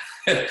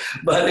it.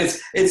 But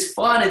it's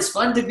fun. It's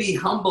fun to be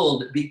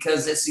humbled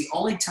because it's the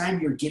only time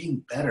you're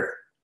getting better.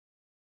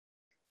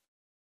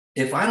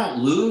 If I don't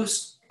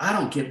lose, I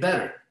don't get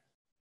better.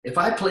 If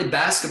I play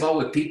basketball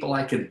with people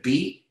I can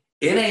beat,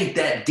 it ain't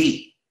that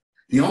deep.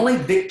 The only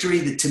victory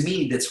that to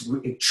me that's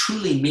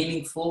truly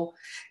meaningful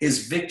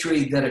is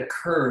victory that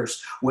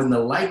occurs when the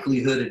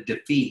likelihood of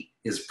defeat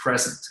is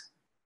present.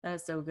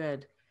 That's so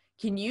good.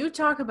 Can you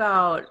talk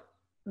about,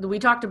 we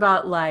talked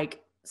about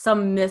like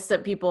some myths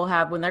that people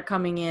have when they're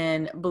coming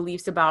in,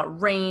 beliefs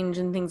about range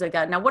and things like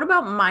that. Now, what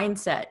about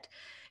mindset?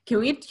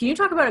 Can you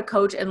talk about a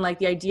coach and like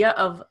the idea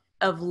of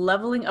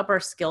leveling up our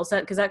skill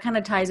set? Because that kind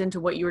of ties into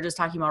what you were just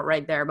talking about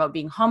right there about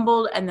being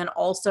humbled, and then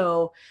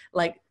also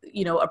like,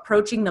 you know,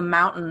 approaching the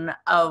mountain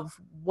of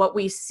what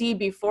we see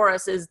before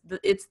us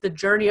it's the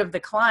journey of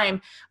the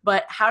climb.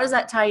 But how does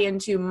that tie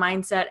into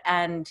mindset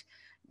and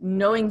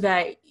knowing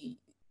that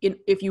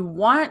if you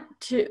want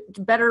to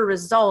better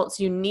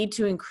results, you need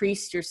to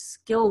increase your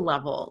skill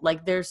level?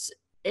 Like there's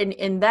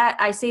in that,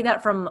 I say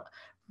that from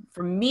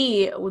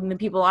me, when the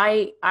people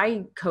I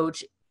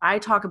coach, I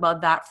talk about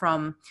that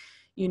from,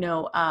 you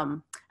know,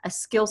 a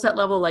skill set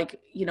level, like,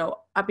 you know,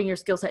 upping your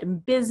skill set in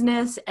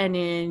business and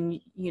in,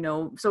 you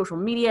know, social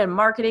media and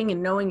marketing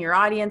and knowing your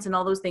audience and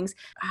all those things.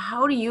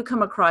 How do you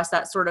come across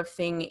that sort of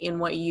thing in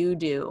what you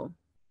do?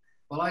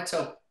 Well, I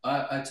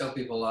tell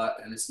people a lot,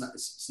 and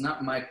it's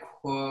not my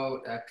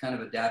quote. I've kind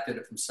of adapted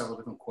it from several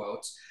different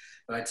quotes,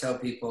 but I tell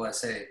people, I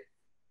say,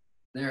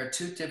 there are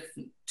two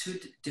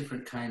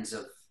different kinds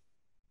of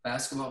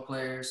basketball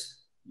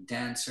players,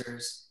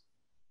 dancers,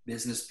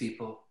 business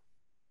people,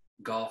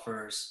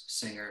 golfers,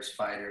 singers,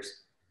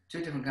 fighters,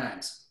 two different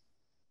kinds,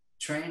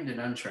 trained and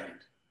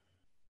untrained.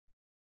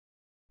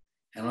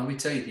 And let me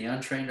tell you, the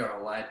untrained are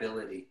a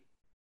liability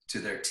to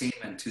their team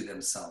and to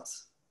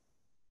themselves.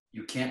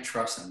 You can't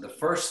trust them. The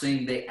first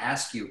thing they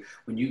ask you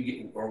when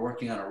you are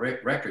working on a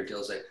record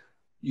deal is like,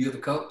 you have a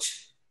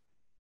coach?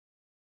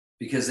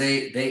 Because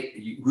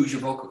who's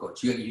your vocal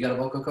coach? You got a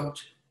vocal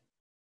coach?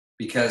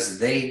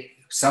 Because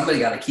somebody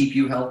got to keep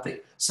you healthy.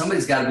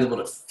 Somebody's got to be able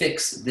to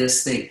fix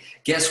this thing.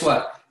 Guess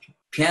what?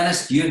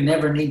 Pianist, you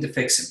never need to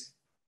fix him.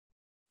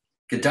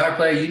 Guitar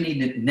player,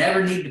 you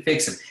never need to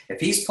fix him.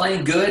 If he's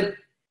playing good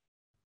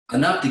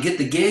enough to get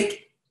the gig,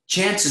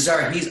 chances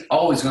are he's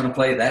always going to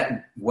play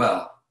that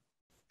well.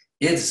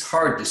 It's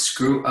hard to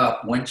screw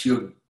up once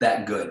you're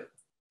that good.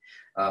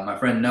 My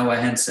friend Noah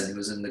Henson, who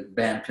was in the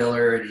band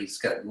Pillar, and he's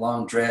got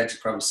long dreads.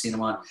 You've probably seen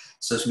him on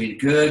social media.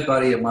 Good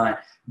buddy of mine,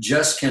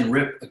 just can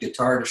rip a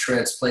guitar to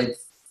shreds.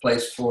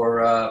 Plays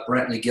for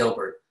Brantley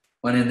Gilbert.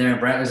 Went in there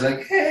and Brantley was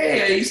like,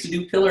 "Hey, I used to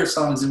do Pillar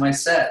songs in my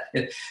set.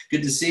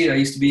 Good to see you. I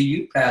used to be a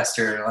youth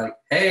pastor. Like,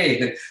 hey,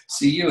 good to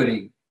see you." And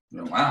he,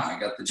 wow, I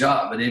got the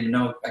job. I didn't even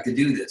know I could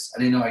do this. I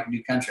didn't know I could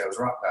do country. I was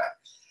a rock guy.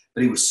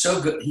 But he was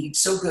so good. He's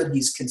so good.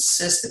 He's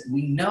consistent.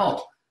 We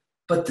know.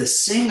 But the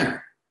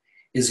singer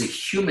is a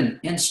human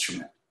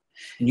instrument.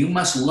 And you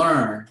must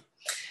learn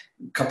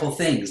a couple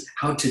things: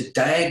 how to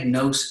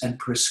diagnose and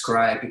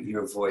prescribe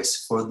your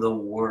voice for the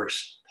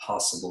worst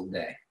possible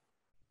day.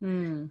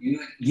 You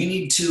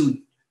need to,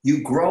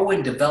 you grow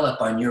and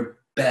develop on your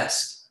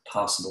best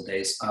possible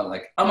days. I'm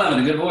having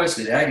a good voice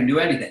today. I can do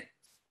anything.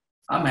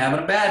 I'm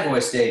having a bad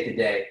voice day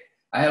today.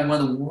 I had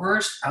one of the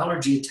worst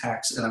allergy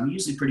attacks, and I'm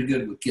usually pretty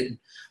good with getting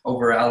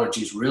over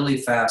allergies really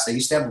fast. I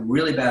used to have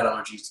really bad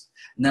allergies,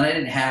 and then I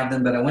didn't have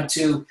them, but I went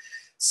to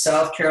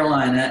South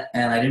Carolina,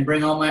 and I didn't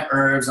bring all my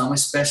herbs, all my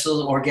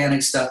special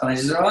organic stuff, and I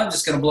just said, I'm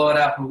just going to blow it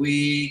out for a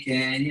week,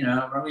 and,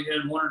 probably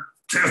had 1 or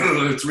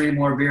 2 or 3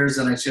 more beers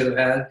than I should have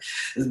had.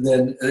 And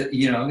then,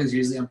 because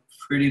usually I'm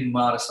pretty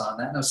modest on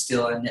that. No,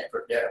 still, I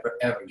never,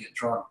 ever get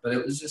drunk. But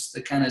it was just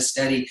the kind of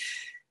steady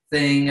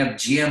thing of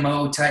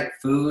GMO-type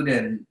food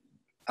and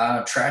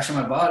trash in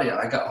my body.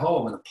 I got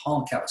home, and the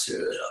pollen count said,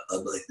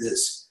 I'm like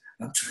this.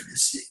 I'm trying to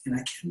sing, and I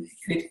can't make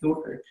anything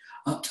work.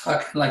 I'm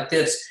talking like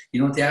this. You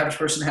know what the average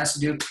person has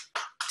to do?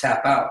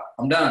 Tap out.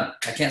 I'm done.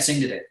 I can't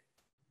sing today.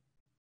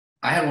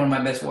 I had one of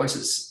my best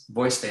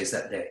voice days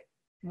that day.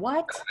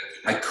 What?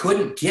 I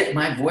couldn't get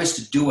my voice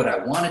to do what I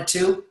wanted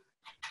to,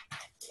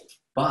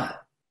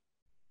 but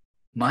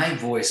my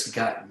voice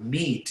got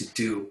me to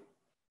do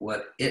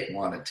what it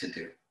wanted to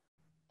do.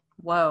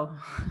 Whoa.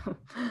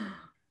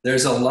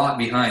 There's a lot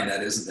behind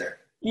that, isn't there?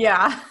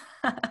 Yeah.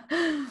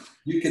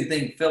 You can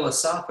think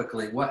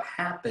philosophically, what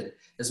happened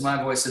is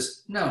my voice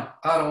says, no,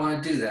 I don't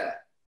want to do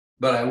that,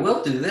 but I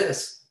will do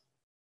this.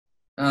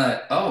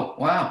 Oh,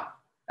 wow.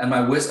 And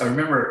I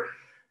remember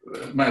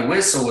my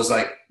whistle was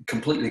like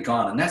completely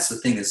gone. And that's the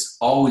thing that's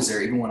always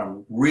there, even when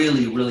I'm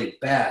really, really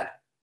bad.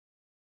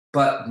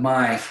 But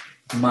my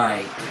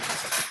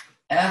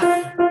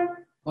F,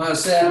 what I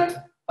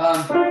said,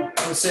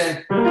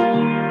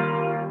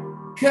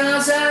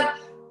 cause I've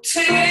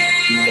taken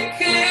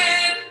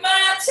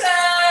my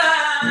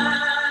time.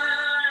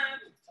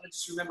 I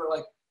just remember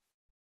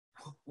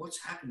what's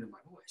happened to my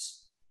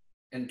voice?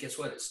 And guess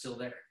what? It's still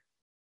there.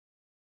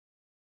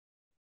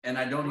 And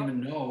I don't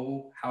even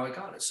know how I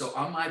got it. So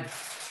on my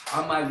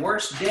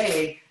worst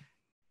day,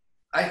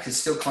 I could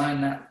still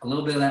climb a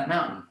little bit of that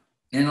mountain.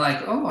 And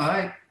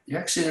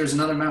actually there's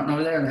another mountain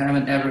over there that I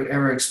haven't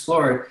ever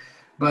explored,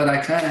 but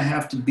I kind of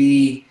have to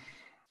be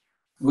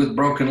with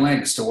broken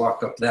legs to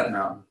walk up that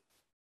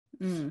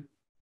mountain.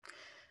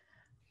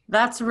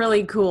 That's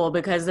really cool,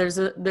 because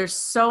there's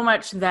so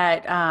much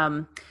that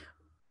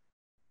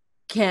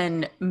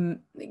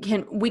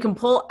we can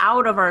pull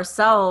out of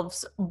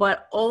ourselves,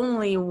 but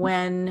only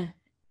when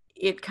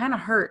it kind of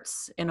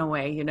hurts in a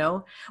way,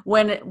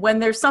 when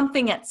there's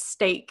something at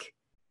stake,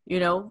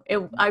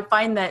 I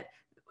find that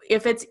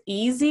if it's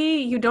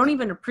easy, you don't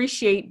even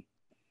appreciate,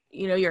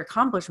 your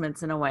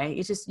accomplishments in a way.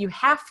 It's just, you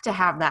have to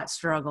have that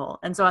struggle.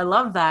 And so I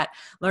love that,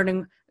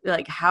 learning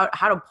how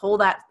to pull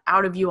that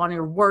out of you on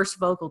your worst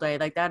vocal day.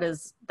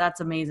 That's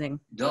amazing.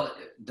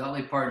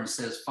 Dolly Parton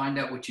says, find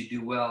out what you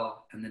do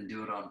well and then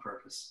do it on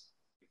purpose.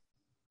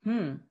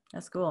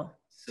 That's cool.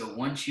 So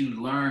once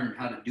you learn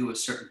how to do a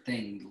certain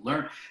thing,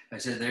 I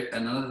said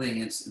another thing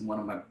is in one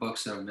of my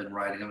books that I've been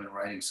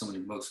writing so many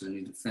books, I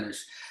need to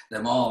finish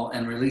them all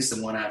and release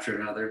them one after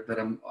another. But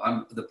I'm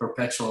the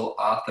perpetual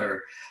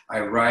author. I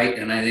write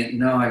and I think,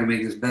 no, I can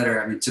make this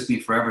better. I mean, it took me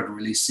forever to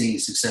release Singing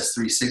Success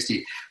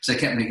 360 because I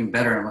kept making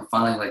better. And I'm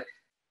finally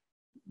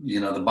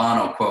the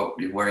Bono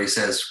quote where he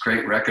says,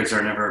 great records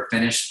are never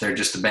finished. They're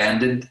just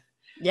abandoned.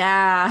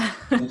 Yeah.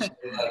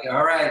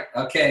 All right,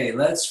 okay,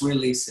 let's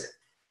release it.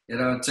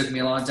 It took me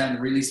a long time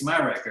to release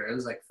my record. It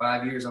was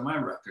 5 years on my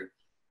record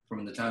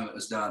from the time it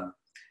was done.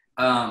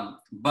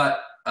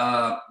 But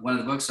one of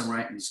the books I'm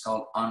writing is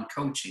called On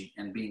Coaching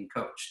and Being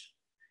Coached.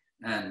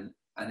 And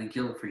I think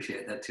you'll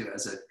appreciate that too,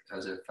 as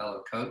a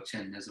fellow coach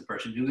and as a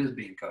person who is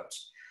being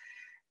coached.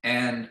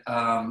 And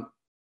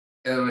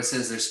it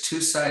says there's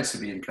 2 sides to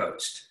being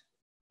coached.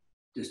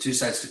 There's 2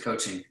 sides to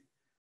coaching.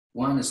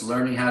 One is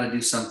learning how to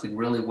do something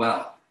really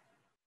well.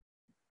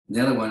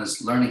 The other one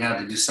is learning how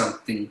to do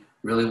something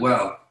really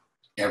well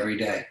every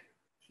day.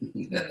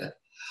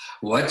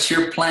 What's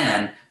your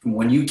plan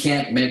when you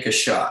can't make a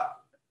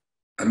shot?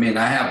 I mean,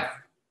 I have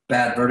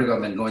bad vertigo.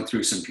 I've been going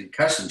through some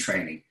concussion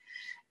training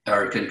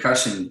or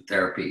concussion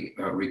therapy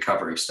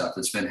recovery stuff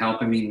that's been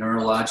helping me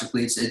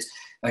neurologically.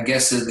 I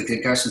guess the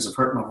concussions have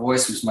hurt my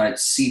voice because my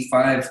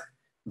C5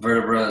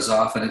 vertebra is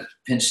off and it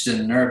pinched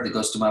a nerve that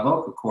goes to my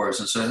vocal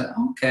cords. And so I thought,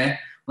 okay,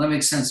 well, that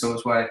makes sense. So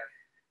that's why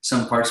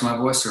some parts of my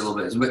voice are a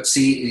little bit, but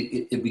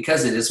see,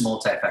 because it is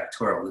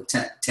multifactorial,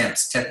 the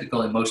temps,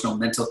 technical, emotional,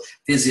 mental,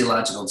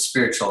 physiological, and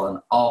spiritual, and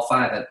all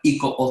five have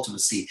equal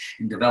ultimacy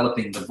in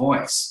developing the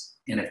voice.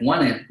 And if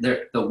one,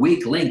 the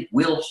weak link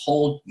will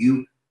hold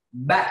you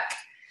back.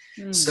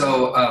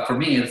 So for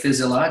me, the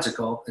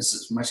physiological is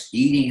as much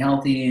eating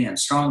healthy and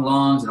strong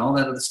lungs and all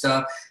that other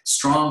stuff,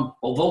 strong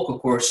vocal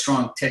cords,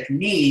 strong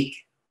technique.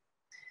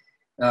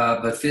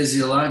 But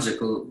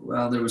physiological,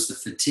 well, there was the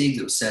fatigue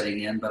that was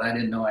setting in, but I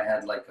didn't know I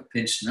had like a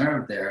pinched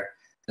nerve there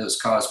that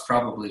was caused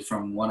probably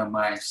from one of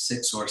my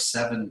 6 or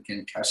 7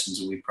 concussions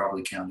that we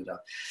probably counted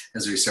up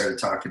as we started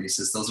talking. He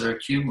says, those are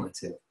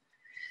cumulative.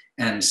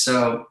 And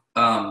so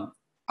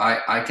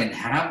I can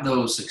have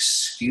those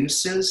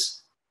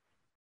excuses,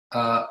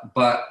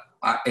 but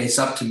it's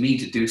up to me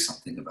to do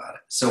something about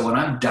it. So when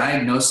I'm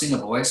diagnosing a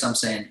voice, I'm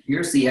saying,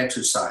 here's the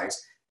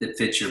exercise that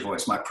fits your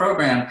voice. My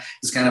program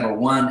is kind of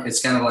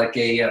it's kind of like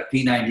a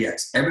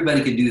P90X.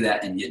 Everybody can do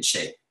that and get in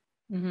shape.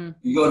 Mm-hmm.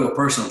 You go to a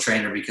personal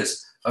trainer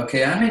because,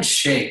 okay, I'm in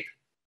shape,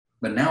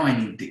 but now I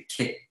need to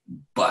kick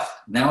butt.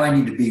 Now I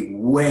need to be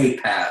way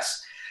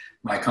past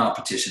my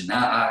competition.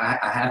 Now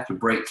I have to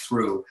break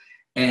through.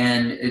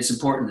 And it's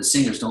important that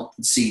singers don't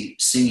see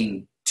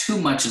singing too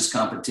much as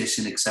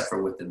competition except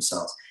for with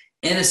themselves.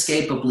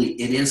 Inescapably,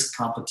 it is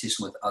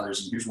competition with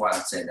others. And here's why I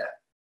say that.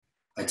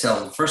 I tell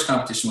them, first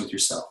competition with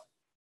yourself.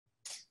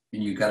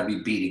 And you've got to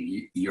be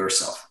beating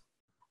yourself.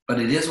 But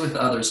it is with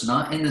others,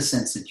 not in the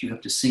sense that you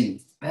have to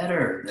sing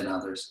better than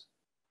others,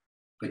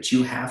 but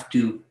you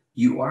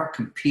are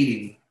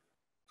competing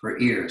for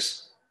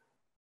ears.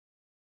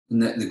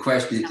 And the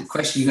question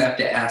you have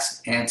to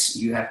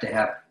you have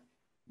to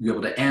be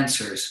able to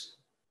answer is,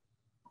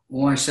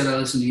 why should I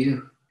listen to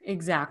you?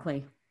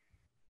 Exactly.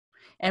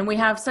 And we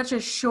have such a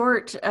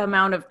short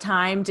amount of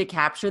time to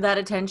capture that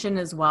attention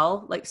as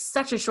well, like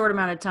such a short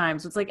amount of time.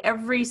 So it's like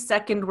every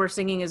second we're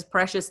singing is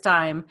precious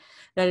time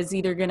that is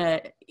either going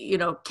to,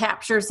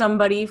 capture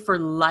somebody for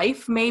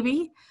life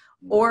maybe,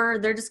 or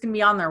they're just going to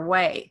be on their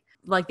way.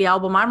 Like the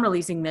album I'm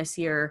releasing this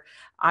year,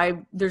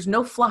 there's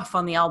no fluff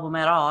on the album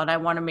at all. And I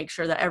want to make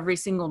sure that every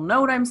single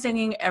note I'm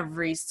singing,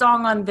 every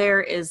song on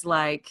there is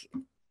like,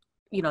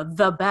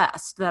 the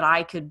best that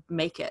I could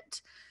make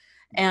it.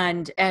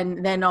 And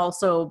then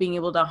also being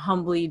able to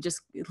humbly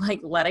just like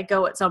let it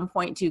go at some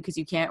point too, because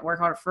you can't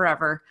work on it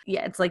forever.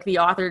 Yeah, it's like the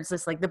author, it's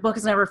just like the book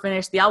is never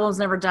finished, the album's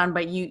never done,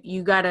 but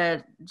you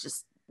gotta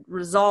just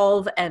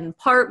resolve and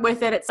part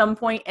with it at some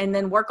point and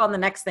then work on the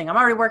next thing. I'm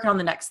already working on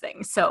the next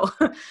thing. So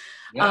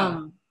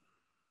yeah.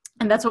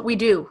 And that's what we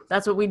do.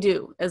 That's what we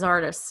do as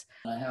artists.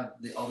 I have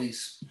all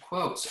these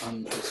quotes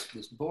on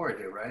this board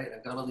here, right?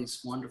 I've got all these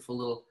wonderful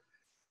little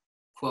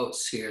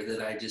quotes here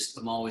that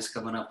I'm always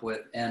coming up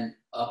with. And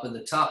up in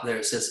the top there,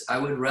 it says, I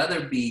would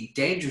rather be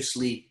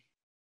dangerously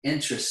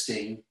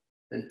interesting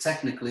than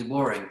technically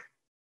boring.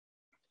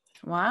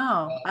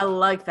 Wow. I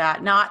like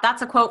that. Now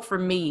that's a quote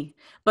from me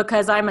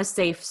because I'm a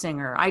safe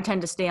singer. I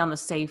tend to stay on the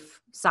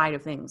safe side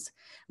of things.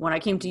 When I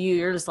came to you,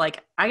 you're just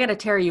like, I got to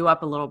tear you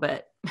up a little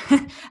bit.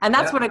 And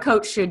that's what a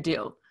coach should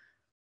do.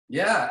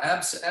 Yeah,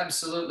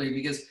 absolutely.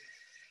 Because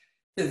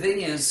the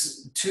thing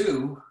is,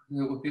 too,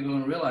 what people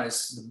don't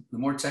realize, the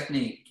more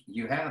technique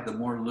you have, the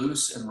more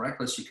loose and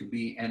reckless you can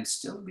be and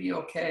still be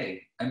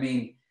okay. I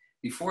mean,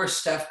 before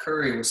Steph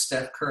Curry was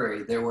Steph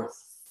Curry, there were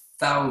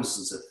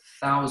thousands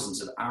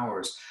of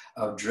hours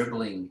of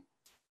dribbling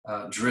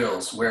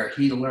drills where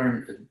he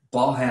learned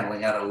ball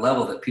handling at a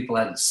level that people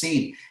hadn't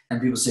seen.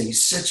 And people say,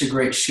 he's such a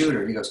great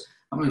shooter. He goes,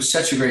 I'm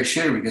such a great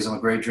shooter because I'm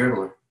a great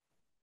dribbler.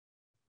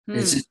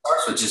 It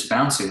starts with just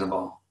bouncing the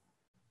ball.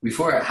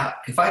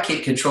 If I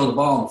can't control the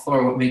ball on the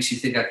floor, what makes you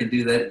think I can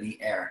do that in the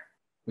air?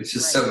 Which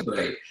is so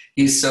great.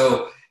 He's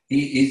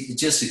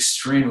just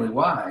extremely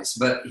wise.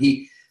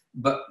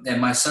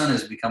 And my son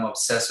has become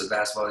obsessed with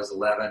basketball. He's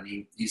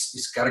 11.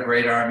 He's got a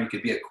great arm. He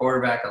could be a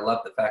quarterback. I love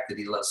the fact that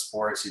he loves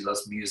sports. He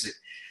loves music.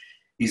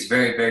 He's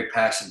very, very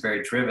passionate,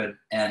 very driven.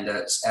 And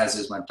as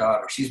is my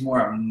daughter. She's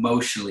more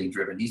emotionally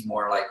driven. He's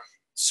more like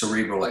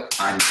cerebral, like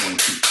I'm going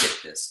to get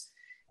this.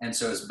 And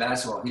so as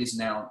basketball, he's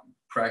now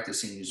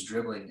practicing his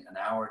dribbling an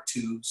hour,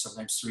 2,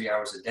 sometimes 3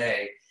 hours a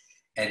day.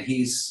 And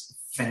he's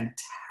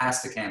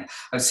fantastic. And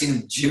I've seen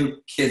him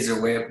juke kids that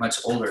are way much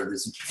older.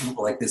 This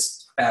like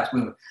this fast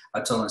movement.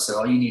 I told him, I said,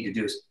 all you need to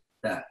do is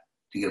that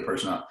to get a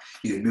person out.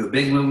 You can do a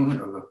big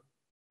movement or go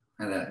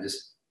like that.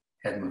 Just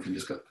head move and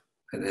just go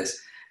like this.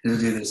 He'll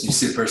do this. You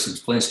see the person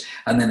flinch.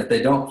 And then if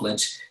they don't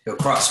flinch, he'll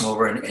cross them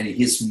over. And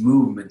his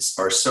movements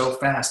are so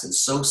fast and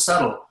so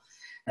subtle.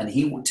 And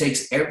he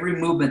takes every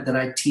movement that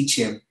I teach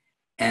him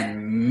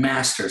and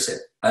masters it.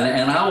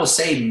 And I will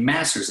say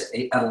masters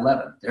it at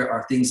 11. There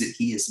are things that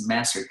he has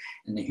mastered.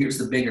 And here's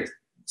the bigger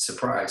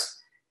surprise.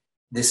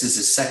 This is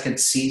his second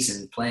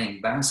season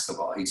playing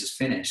basketball. He just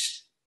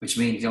finished, which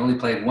means he only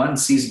played one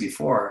season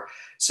before.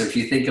 So if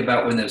you think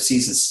about when the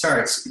season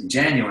starts in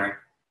January,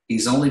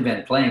 he's only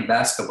been playing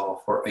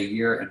basketball for a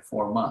year and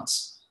 4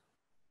 months.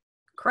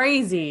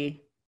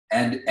 Crazy.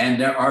 And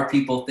there are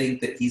people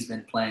think that he's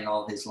been playing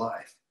all his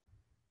life.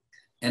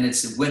 And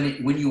it's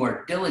when you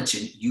are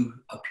diligent, you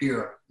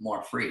appear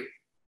more free.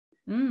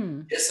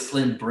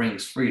 Discipline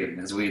brings freedom,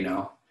 as we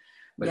know.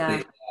 But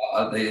Yeah.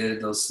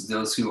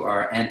 those who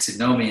are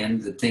antinomian,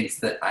 that thinks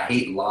that I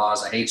hate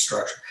laws, I hate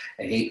structure,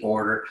 I hate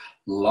order.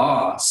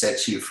 Law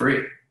sets you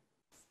free.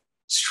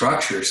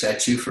 Structure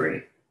sets you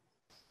free.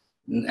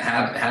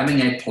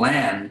 Having a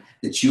plan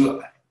that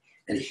you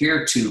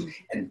adhere to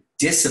and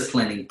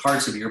disciplining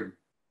parts of your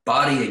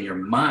body and your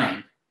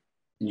mind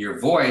and your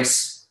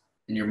voice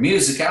and your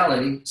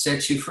musicality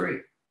sets you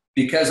free.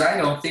 Because I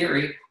know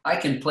theory, I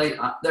can play,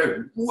 there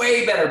are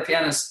way better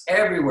pianists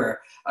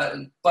everywhere.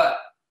 But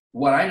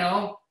what I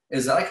know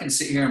is that I can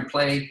sit here and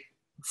play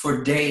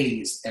for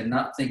days and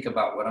not think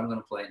about what I'm going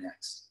to play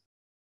next.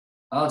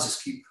 I'll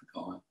just keep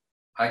going.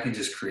 I can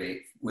just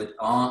create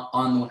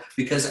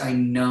because I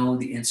know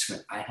the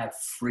instrument. I have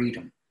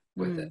freedom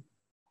with it.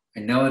 I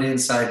know it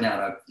inside and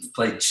out. I've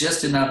played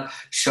just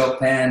enough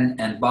Chopin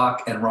and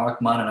Bach and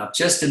Rachmaninoff,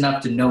 just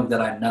enough to know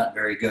that I'm not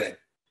very good.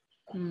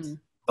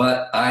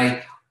 But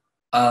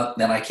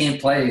then I can't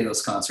play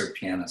those concert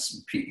piano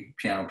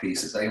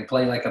pieces. I can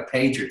play like a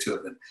page or two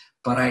of them,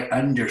 but I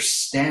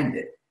understand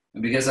it.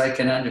 And because I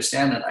can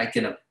understand it, I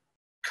can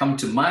come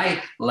to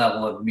my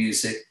level of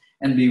music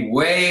and be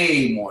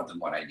way more than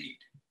what I need.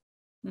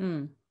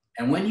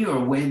 And when you are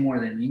way more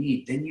than you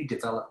need, then you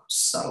develop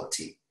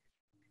subtlety.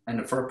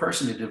 And for a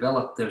person to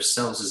develop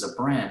themselves as a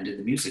brand in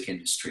the music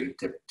industry,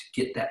 to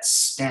get that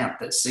stamp,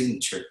 that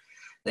signature,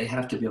 they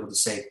have to be able to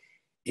say,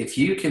 if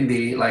you can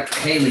be like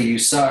Haley, you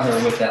saw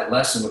her with that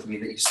lesson with me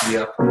that used to be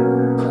up,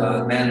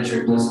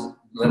 manager doesn't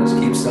let us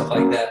keep stuff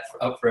like that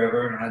up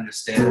forever, and I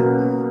understand it.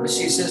 But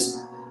she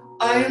says,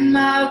 I am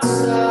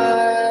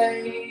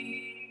outside,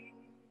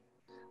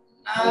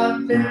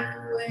 I've been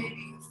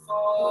waiting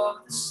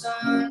for the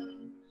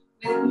sun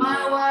with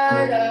my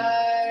wide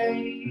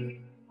eyes.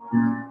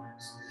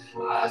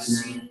 I've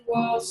seen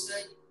walls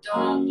that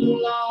don't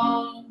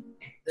belong.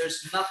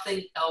 There's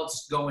nothing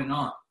else going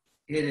on.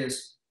 It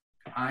is,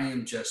 I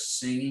am just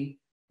singing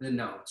the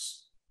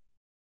notes.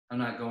 I'm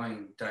not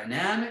going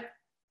dynamic,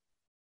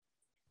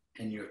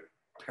 and you're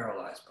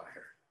paralyzed by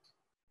her.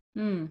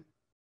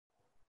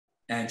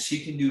 And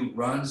she can do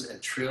runs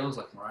and trills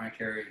like Mariah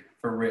Carey,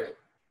 for real.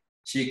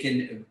 She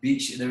can be,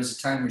 there was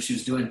a time where she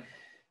was doing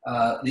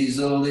these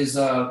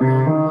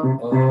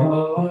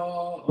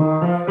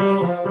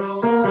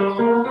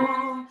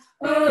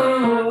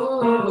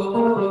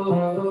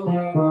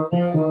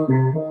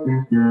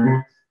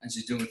and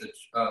she's doing the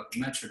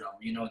metronome.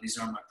 You know, these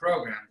are my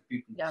program.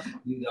 People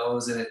do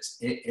those, and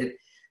it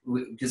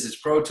because it's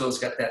Pro Tools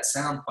got that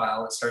sound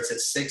file. It starts at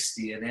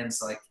 60 and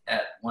ends like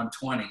at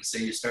 120. So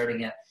you're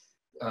starting at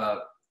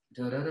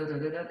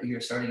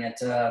you're starting at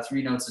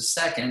 3 notes a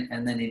second,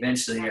 and then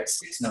eventually you're at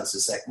 6 notes a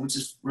second, which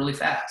is really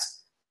fast.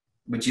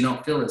 But you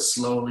don't feel it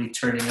slowly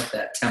turning up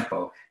that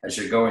tempo as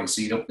you're going,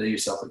 so you don't feel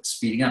yourself like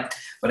speeding up.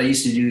 But I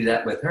used to do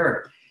that with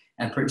her,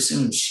 and pretty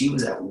soon she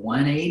was at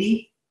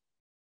 180,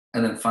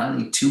 and then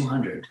finally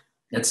 200.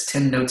 That's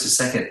 10 notes a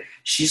second.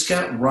 She's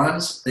got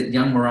runs that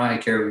young Mariah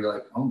Carey would be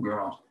like, oh,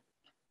 girl.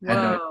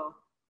 Whoa.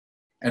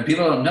 And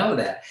people don't know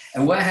that.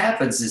 And what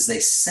happens is they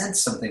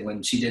sense something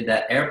when she did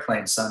that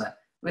airplane sonnet.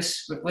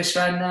 Wish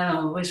right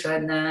now, wish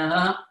right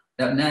now,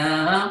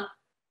 now.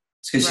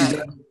 It's because she's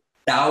done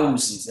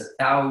thousands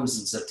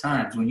of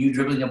times. When you're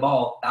dribbling a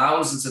ball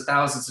thousands of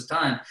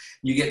times,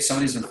 you get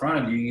somebody's in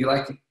front of you, you're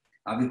like,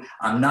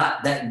 I'm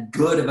not that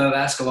good of a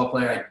basketball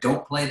player. I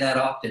don't play that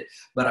often,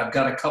 but I've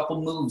got a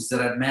couple moves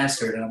that I've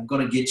mastered, and I'm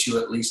going to get you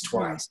at least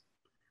twice.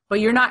 But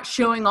you're not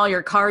showing all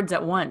your cards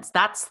at once.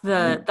 That's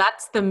the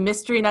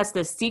mystery, and that's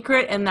the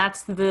secret, and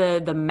that's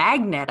the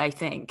magnet, I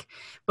think.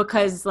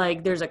 Because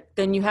like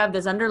then you have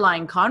this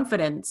underlying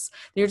confidence.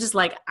 You're just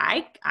like,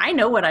 I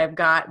know what I've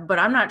got, but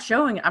I'm not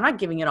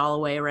giving it all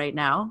away right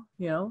now,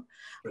 you know?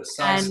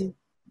 Precisely.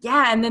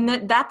 And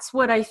then that's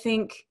what I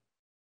think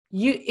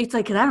it's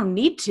like, I don't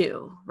need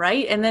to,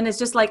 right? And then it's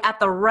just like at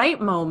the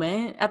right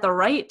moment, at the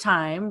right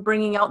time,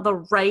 bringing out the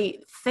right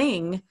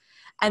thing,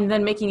 and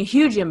then making a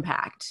huge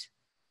impact.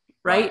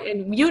 Right.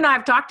 And you and I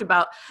have talked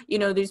about,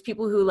 these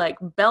people who like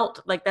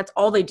belt, like that's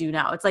all they do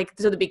now. It's like,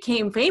 so they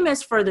became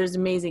famous for their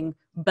amazing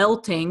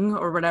belting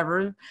or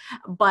whatever,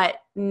 but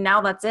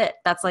now that's it.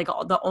 That's like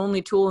the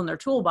only tool in their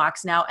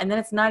toolbox now. And then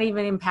it's not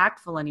even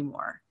impactful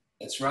anymore.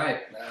 That's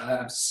right.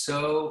 I'm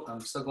so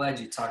glad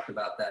you talked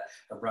about that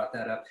or brought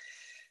that up,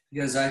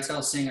 because I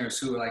tell singers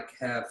who like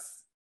have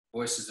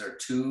voices that are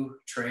too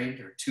trained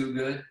or too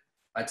good,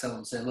 I tell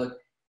them, say, look,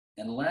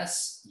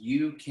 unless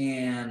you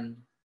can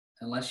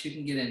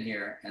get in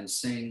here and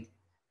sing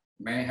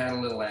Mary Had a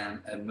Little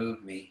Lamb and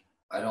Move Me,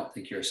 I don't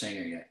think you're a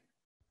singer yet.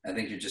 I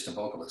think you're just a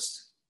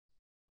vocalist.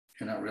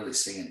 You're not really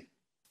singing.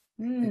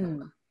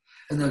 And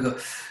they'll go,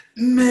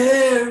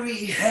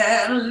 Mary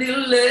had a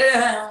little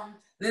lamb,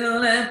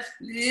 little lamb,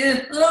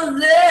 little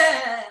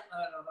lamb.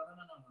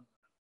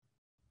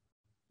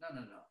 No.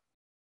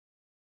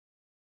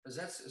 Is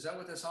that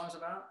what the song's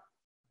about?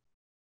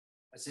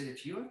 I said,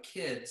 if your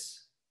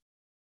kids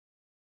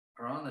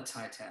are on the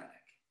Titanic,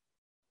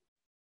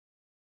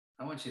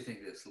 I want you to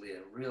think this,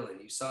 Leah. Really,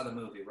 you saw the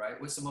movie, right?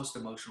 What's the most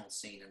emotional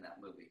scene in that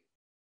movie?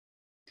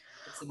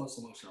 What's the most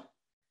emotional?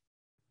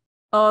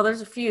 Oh,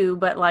 there's a few,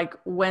 but like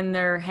when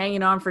they're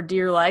hanging on for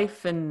dear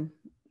life and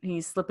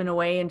he's slipping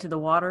away into the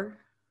water.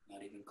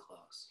 Not even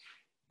close.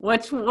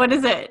 What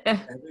is it?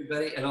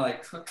 Everybody, and I'm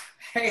like,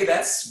 hey,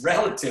 that's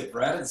relative,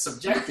 right? It's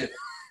subjective.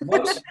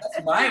 Emotion,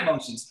 that's my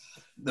emotions.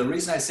 The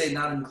reason I say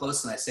not even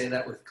close, and I say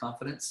that with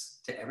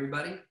confidence to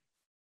everybody,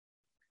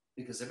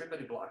 because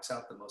everybody blocks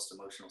out the most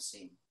emotional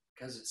scene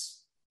because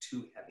it's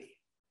too heavy.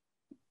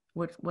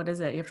 What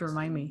is it? You have to There's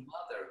remind a me.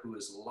 mother who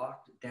is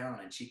locked down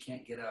and she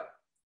can't get up.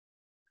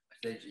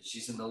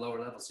 She's in the lower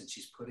levels and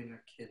she's putting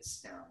her kids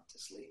down to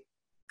sleep.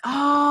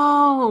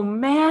 Oh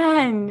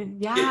man,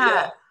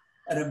 yeah.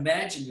 And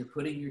imagine you're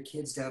putting your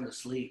kids down to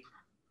sleep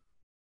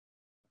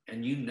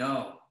and you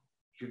know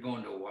you're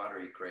going to a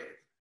watery grave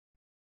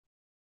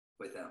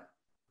with them.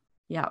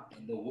 Yeah.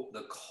 And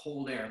the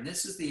cold air. And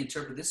this is the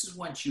interpret. This is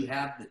once you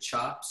have the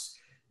chops,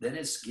 then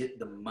it's get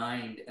the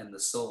mind and the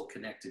soul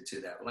connected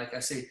to that. Like I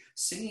say,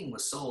 singing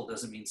with soul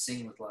doesn't mean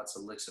singing with lots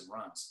of licks and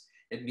runs.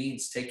 It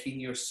means taking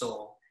your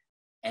soul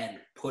and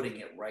putting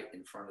it right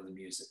in front of the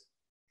music.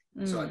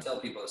 So I tell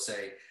people,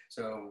 say,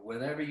 so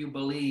whatever you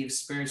believe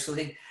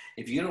spiritually,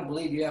 if you don't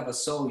believe you have a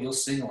soul, you'll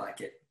sing like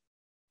it.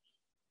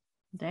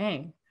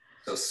 Dang.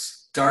 So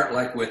start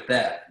like with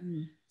that.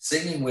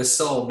 Singing with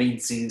soul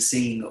means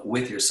singing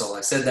with your soul.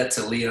 I said that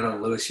to Leona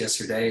Lewis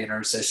yesterday in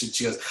her session.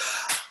 She goes,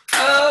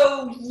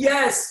 oh,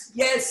 yes,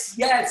 yes,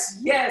 yes,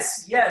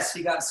 yes, yes.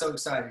 She got so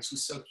excited.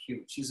 She's so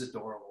cute. She's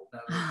adorable.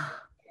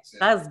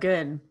 That's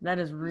good. That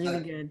is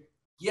really good.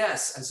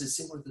 Yes, I said,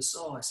 sing with the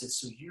soul. I said,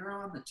 so you're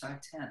on the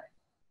Titanic.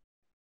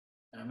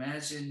 And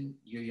imagine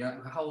you're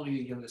young. How old are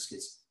your youngest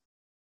kids?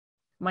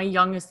 My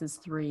youngest is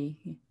 3.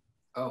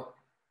 Oh,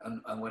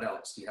 and what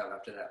else do you have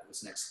after that?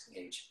 What's next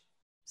age?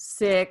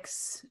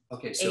 6,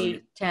 Okay, so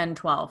 8, 10,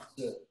 12.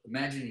 So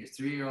imagine your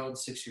 3-year-old,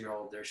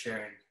 6-year-old, they're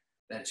sharing,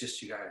 that's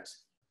just you guys.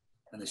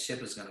 And the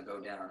ship is going to go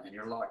down and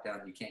you're locked down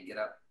and you can't get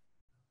up.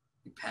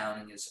 You're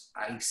pounding this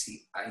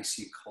icy,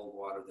 icy cold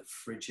water, the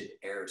frigid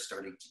air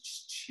starting to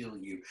just chill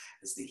you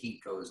as the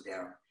heat goes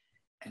down.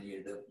 And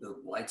the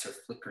lights are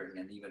flickering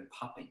and even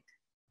popping.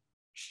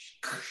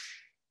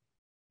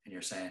 And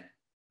you're saying,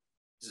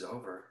 this is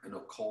over. And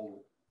the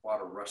cold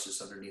water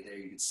rushes underneath there.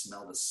 You can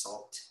smell the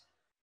salt,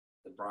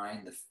 the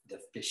brine, the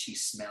fishy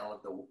smell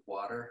of the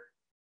water,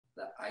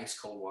 the ice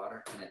cold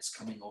water, and it's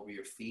coming over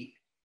your feet.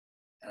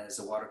 And as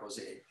the water goes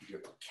in,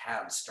 your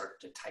calves start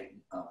to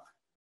tighten up.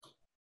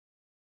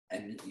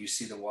 And you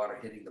see the water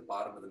hitting the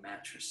bottom of the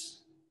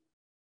mattress.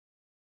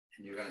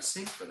 And you're going to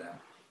sing for them.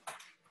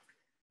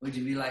 Would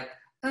you be like,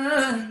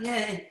 oh,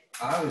 yeah?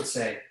 I would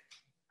say,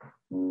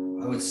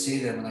 I would see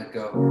them and I'd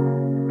go,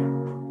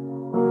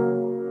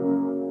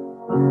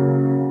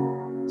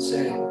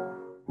 say,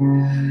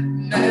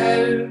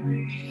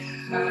 Mary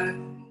had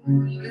a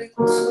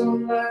little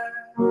lamb,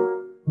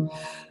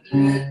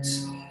 little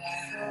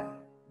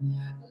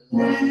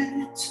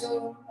lamb,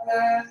 little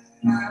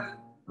lamb.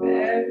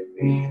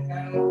 Mary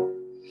had a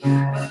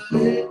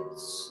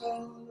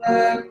little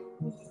lamb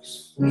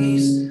whose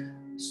fleece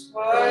was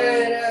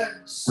white as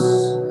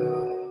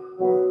snow.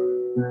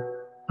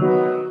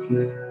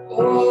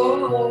 Oh,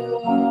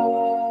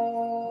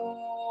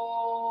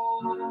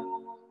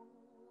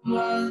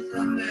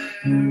 Mother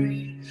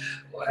Mary,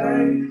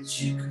 where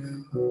did you go?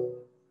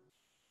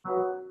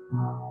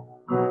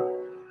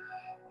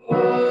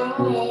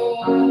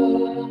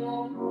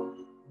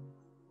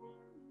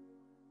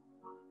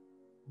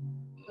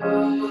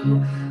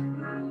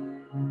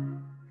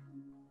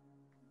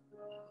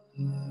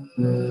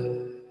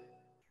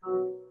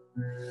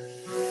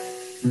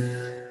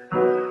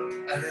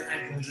 And then I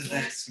go to the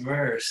next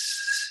verse.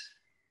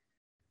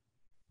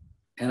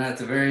 And at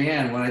the very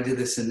end, when I did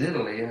this in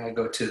Italy, I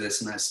go to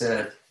this and I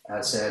said,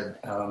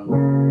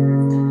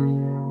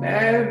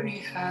 Mary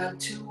had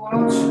to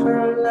watch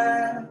her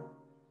lamb,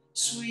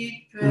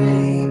 sweet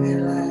baby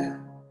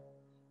lamb,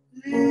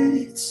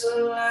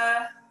 little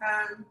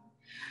lamb.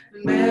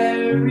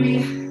 Mary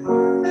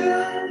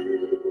had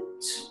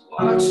to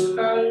watch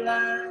her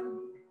lamb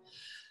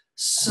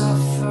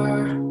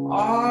suffer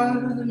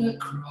on the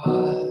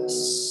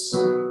cross.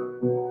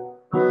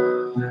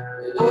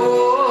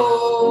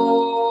 Oh,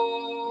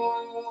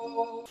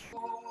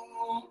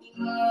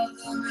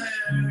 Mother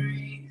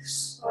Mary,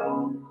 so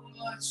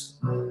much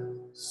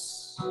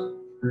loss. I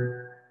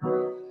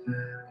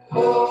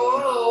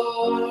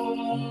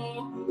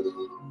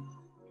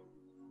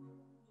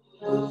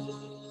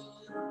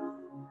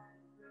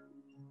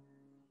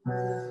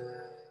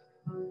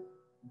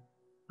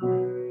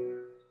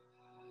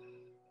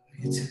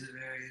get to the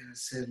very end and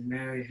said,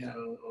 Mary had a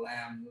little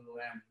lamb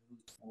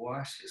who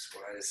washed as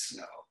white as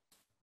snow.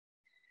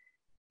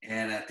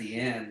 And at the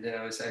end,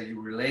 I was you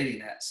relating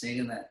that,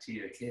 singing that to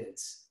your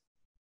kids.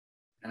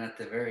 And at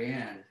the very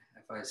end,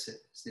 if I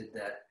did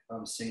that, if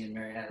I'm singing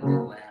Mary Had a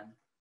Little Lamb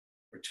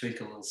or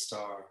Twinkle Little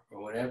Star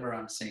or whatever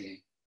I'm singing,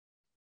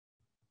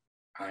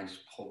 I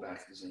just pull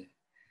back and say,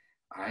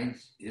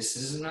 this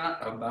is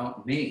not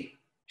about me.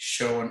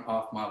 showing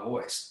off my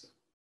voice.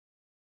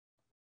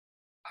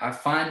 I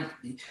find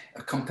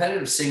a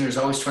competitive singer is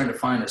always trying to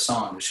find a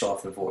song to show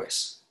off their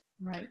voice.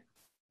 Right.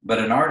 But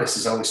an artist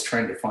is always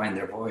trying to find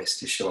their voice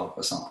to show off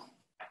a song.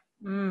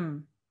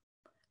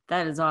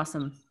 That is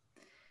awesome.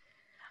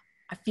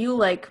 I feel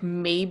like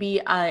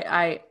maybe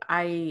I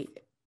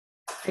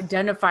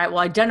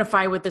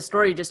identify with the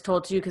story you just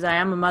told to you, because I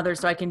am a mother,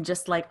 so I can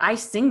just like, I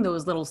sing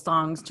those little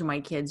songs to my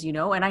kids, you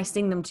know, and I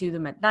sing them to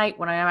them at night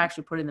when I am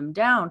actually putting them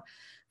down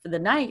for the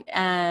night.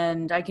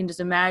 And I can just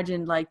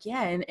imagine like,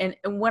 yeah. And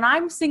when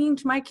I'm singing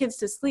to my kids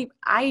to sleep,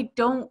 I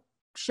don't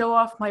show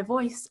off my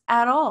voice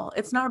at all.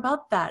 It's not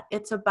about that.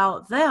 It's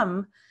about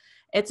them.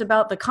 It's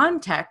about the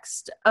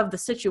context of the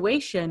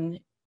situation.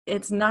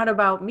 It's not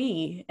about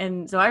me.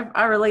 And so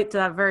I relate to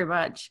that very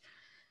much.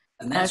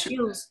 And that's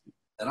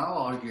and I'll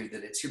argue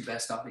that it's your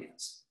best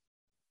audience.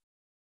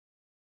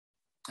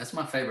 That's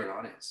my favorite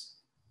audience.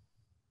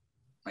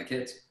 My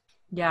kids.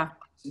 Yeah.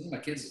 My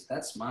kids,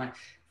 that's my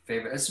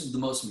favorite. That's the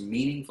most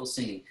meaningful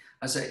singing.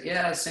 I say,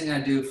 yeah, I sing,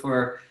 I do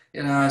for,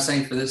 you know, I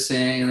sang for this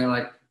thing, and they're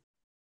like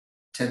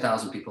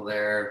 10,000 people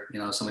there. You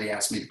know, somebody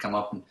asked me to come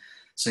up and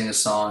sing a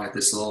song at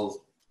this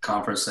little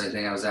conference I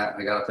think I was at.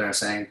 I got up there and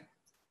sang.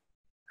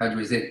 How do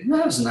you think?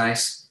 That was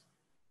nice.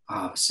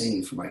 Oh,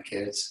 singing for my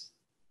kids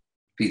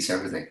beats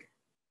everything.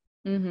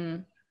 Mm-hmm.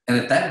 And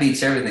if that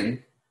beats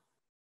everything,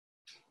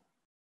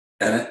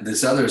 and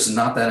this other is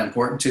not that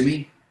important to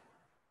me,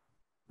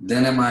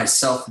 then am I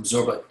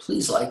self-absorbed? Like,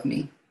 please like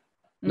me.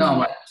 Mm-hmm. No, I'm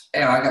like,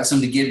 hey, I got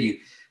something to give you.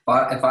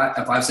 If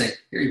I say,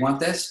 here, you want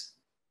this?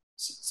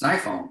 It's an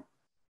iPhone.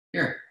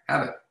 Here,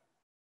 have it.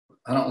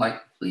 I don't like,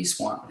 please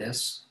want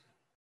this.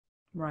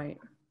 Right.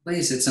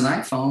 Please, it's an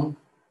iPhone.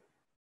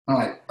 I'm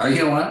like, oh, you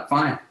don't want it?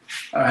 Fine.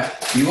 All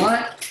right. You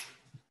want it?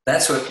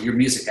 That's what your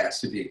music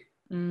has to be.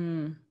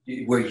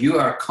 Where you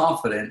are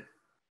confident,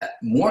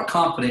 more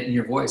confident in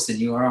your voice than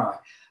you are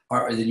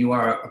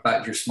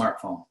about your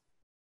smartphone.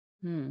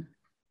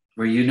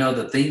 Where you know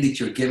the thing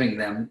that you're giving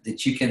them,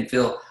 that you can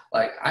feel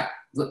like,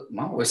 look,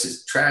 my voice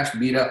is trash,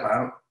 beat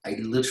up. I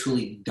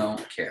literally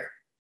don't care.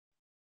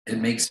 It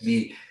makes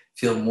me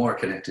feel more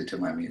connected to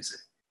my music.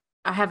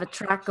 I have a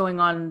track going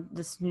on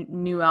this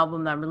new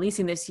album that I'm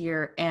releasing this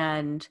year,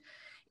 and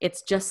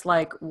it's just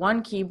like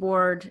one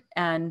keyboard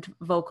and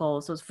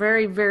vocals. So it's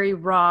very, very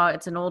raw.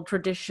 It's an old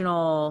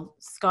traditional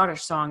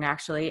Scottish song,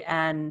 actually.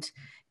 And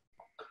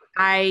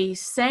I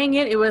sang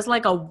it. It was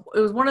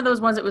one of those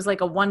ones that was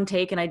like a one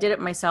take, and I did it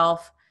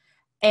myself.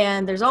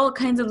 And there's all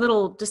kinds of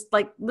little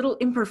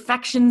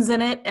imperfections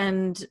in it,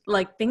 and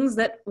like things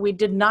that we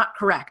did not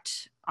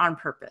correct on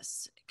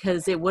purpose,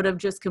 because it would have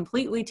just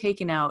completely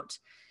taken out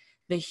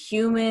the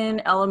human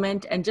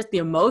element and just the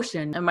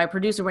emotion. And my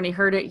producer, when he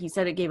heard it, he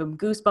said it gave him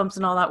goosebumps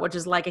and all that, which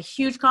is like a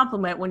huge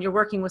compliment when you're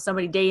working with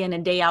somebody day in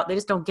and day out. They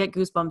just don't get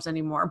goosebumps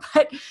anymore.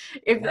 But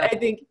I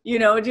think, you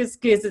know,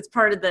 just because it's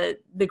part of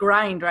the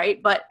grind,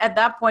 right? But at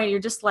that point, you're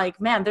just like,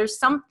 man, there's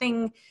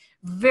something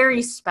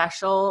very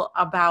special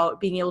about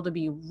being able to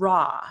be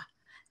raw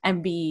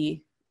and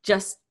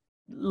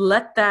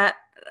let that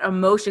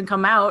emotion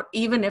come out,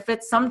 even if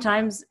it's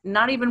sometimes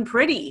not even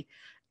pretty.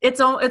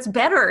 It's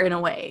better in a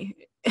way.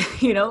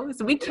 You know,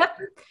 so we kept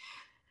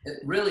it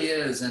really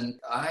is. And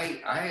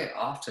I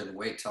often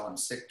wait till I'm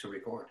sick to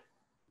record.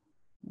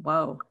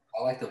 Whoa.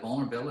 I like the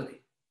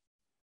vulnerability.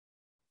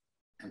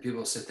 And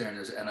people sit there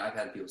and I've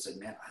had people say,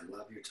 man, I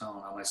love your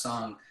tone on my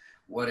song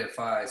What If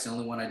I. It's the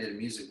only one I did a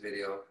music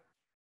video,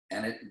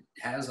 and it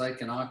has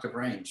like an octave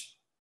range.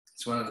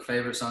 It's one of the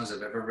favorite songs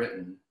I've ever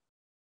written.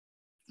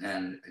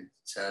 And it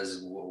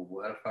says, well,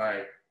 what if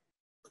I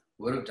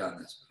would have done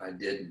this, but I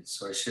didn't,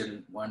 so I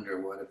shouldn't wonder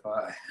what if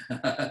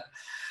I.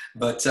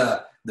 But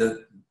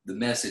the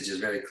message is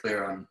very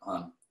clear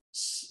on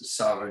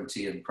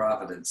sovereignty and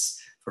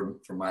providence for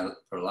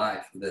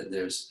life, that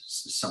there's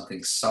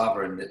something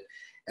sovereign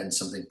and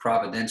something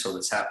providential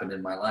that's happened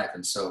in my life.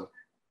 And so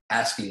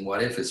asking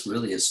what if is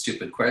really a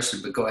stupid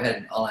question, but go ahead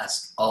and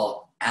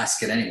I'll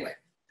ask it anyway.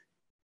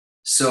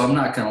 So I'm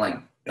not going to like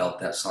belt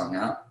that song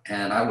out.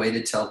 And I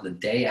waited till the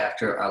day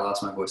after I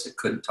lost my voice. I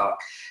couldn't talk.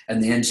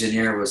 And the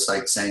engineer was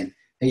like saying,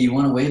 hey, you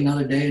want to wait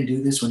another day and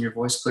do this when your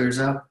voice clears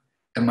up?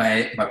 And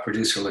my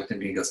producer looked at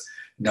me and goes,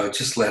 no,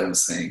 just let him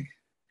sing.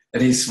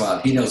 And he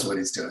smiled. He knows what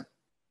he's doing.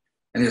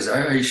 And he goes,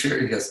 are you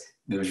sure? He goes,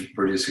 the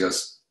producer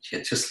goes, yeah,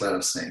 just let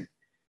him sing.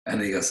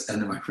 And he goes,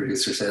 and then my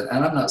producer said,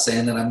 and I'm not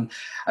saying that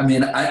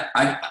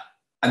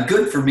I'm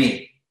good for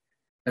me.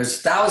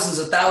 There's thousands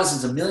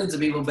of millions of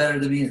people better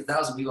than me, and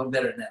 1,000 people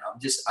better than that.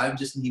 I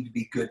just need to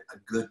be good, a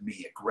good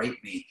me, a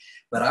great me.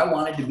 But I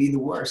wanted to be the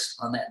worst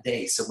on that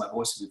day, so my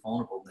voice would be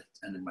vulnerable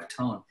and in my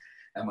tone.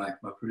 And my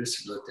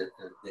producer looked at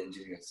the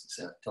engineer and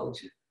said, I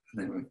told you.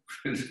 And then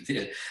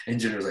the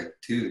engineer was like,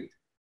 dude,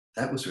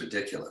 that was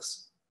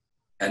ridiculous.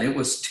 And it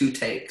was 2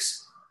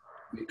 takes.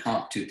 We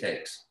comped 2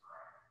 takes.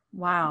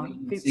 Wow.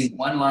 See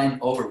one line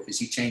over because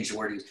he changed the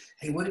word. He goes,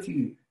 hey, what if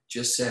you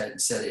just said,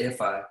 instead of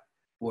if I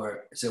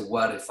were, said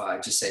what if I,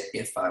 just say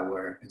if I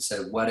were, instead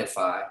of what if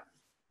I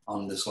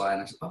on this line.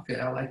 I said, okay,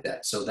 I like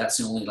that. So that's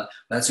the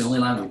only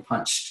line we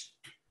punched.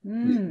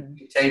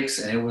 takes,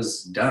 and it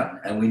was done,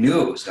 and we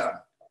knew it was done.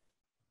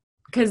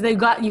 Because you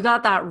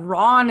got that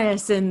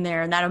rawness in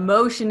there and that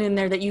emotion in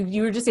there that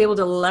you were just able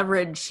to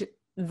leverage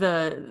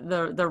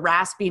the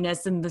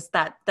raspiness and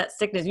that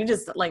sickness. You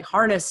just like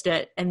harnessed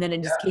it, and then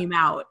it just came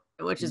out,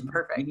 which is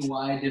perfect. You know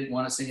why I didn't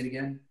want to sing it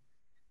again?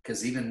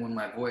 Because even when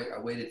I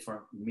waited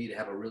for me to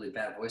have a really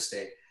bad voice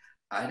day,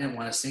 I didn't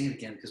want to sing it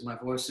again because my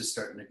voice is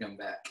starting to come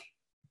back.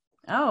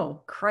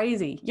 Oh,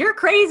 crazy. You're a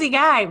crazy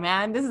guy,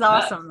 man. This is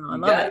awesome. I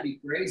love it. You gotta be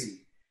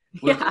crazy.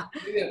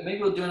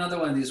 Maybe we'll do another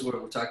one of these where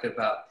we're talking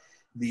about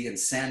the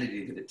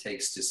insanity that it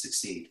takes to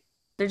succeed.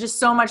 There's just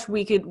so much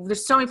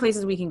there's so many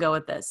places we can go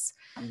with this.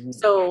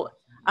 So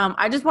I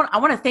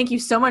want to thank you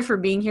so much for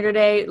being here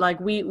today. Like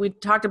we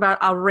talked about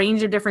a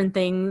range of different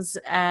things,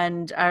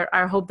 and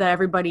I hope that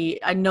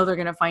everybody, I know they're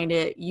going to find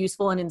it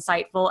useful and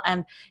insightful.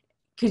 And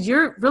because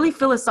you're a really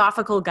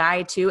philosophical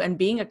guy too, and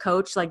being a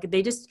coach, like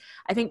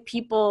I think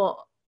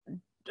people,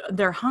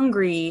 they're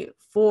hungry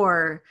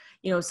for,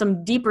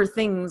 some deeper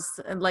things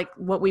like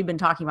what we've been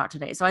talking about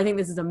today. So I think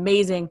this is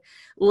amazing.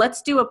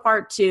 Let's do a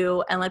part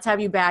 2, and let's have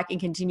you back and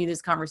continue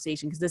this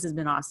conversation, because this has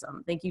been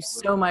awesome. Thank you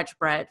so much,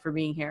 Brett, for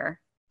being here.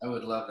 I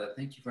would love that.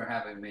 Thank you for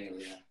having me,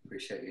 Leah.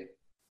 Appreciate you.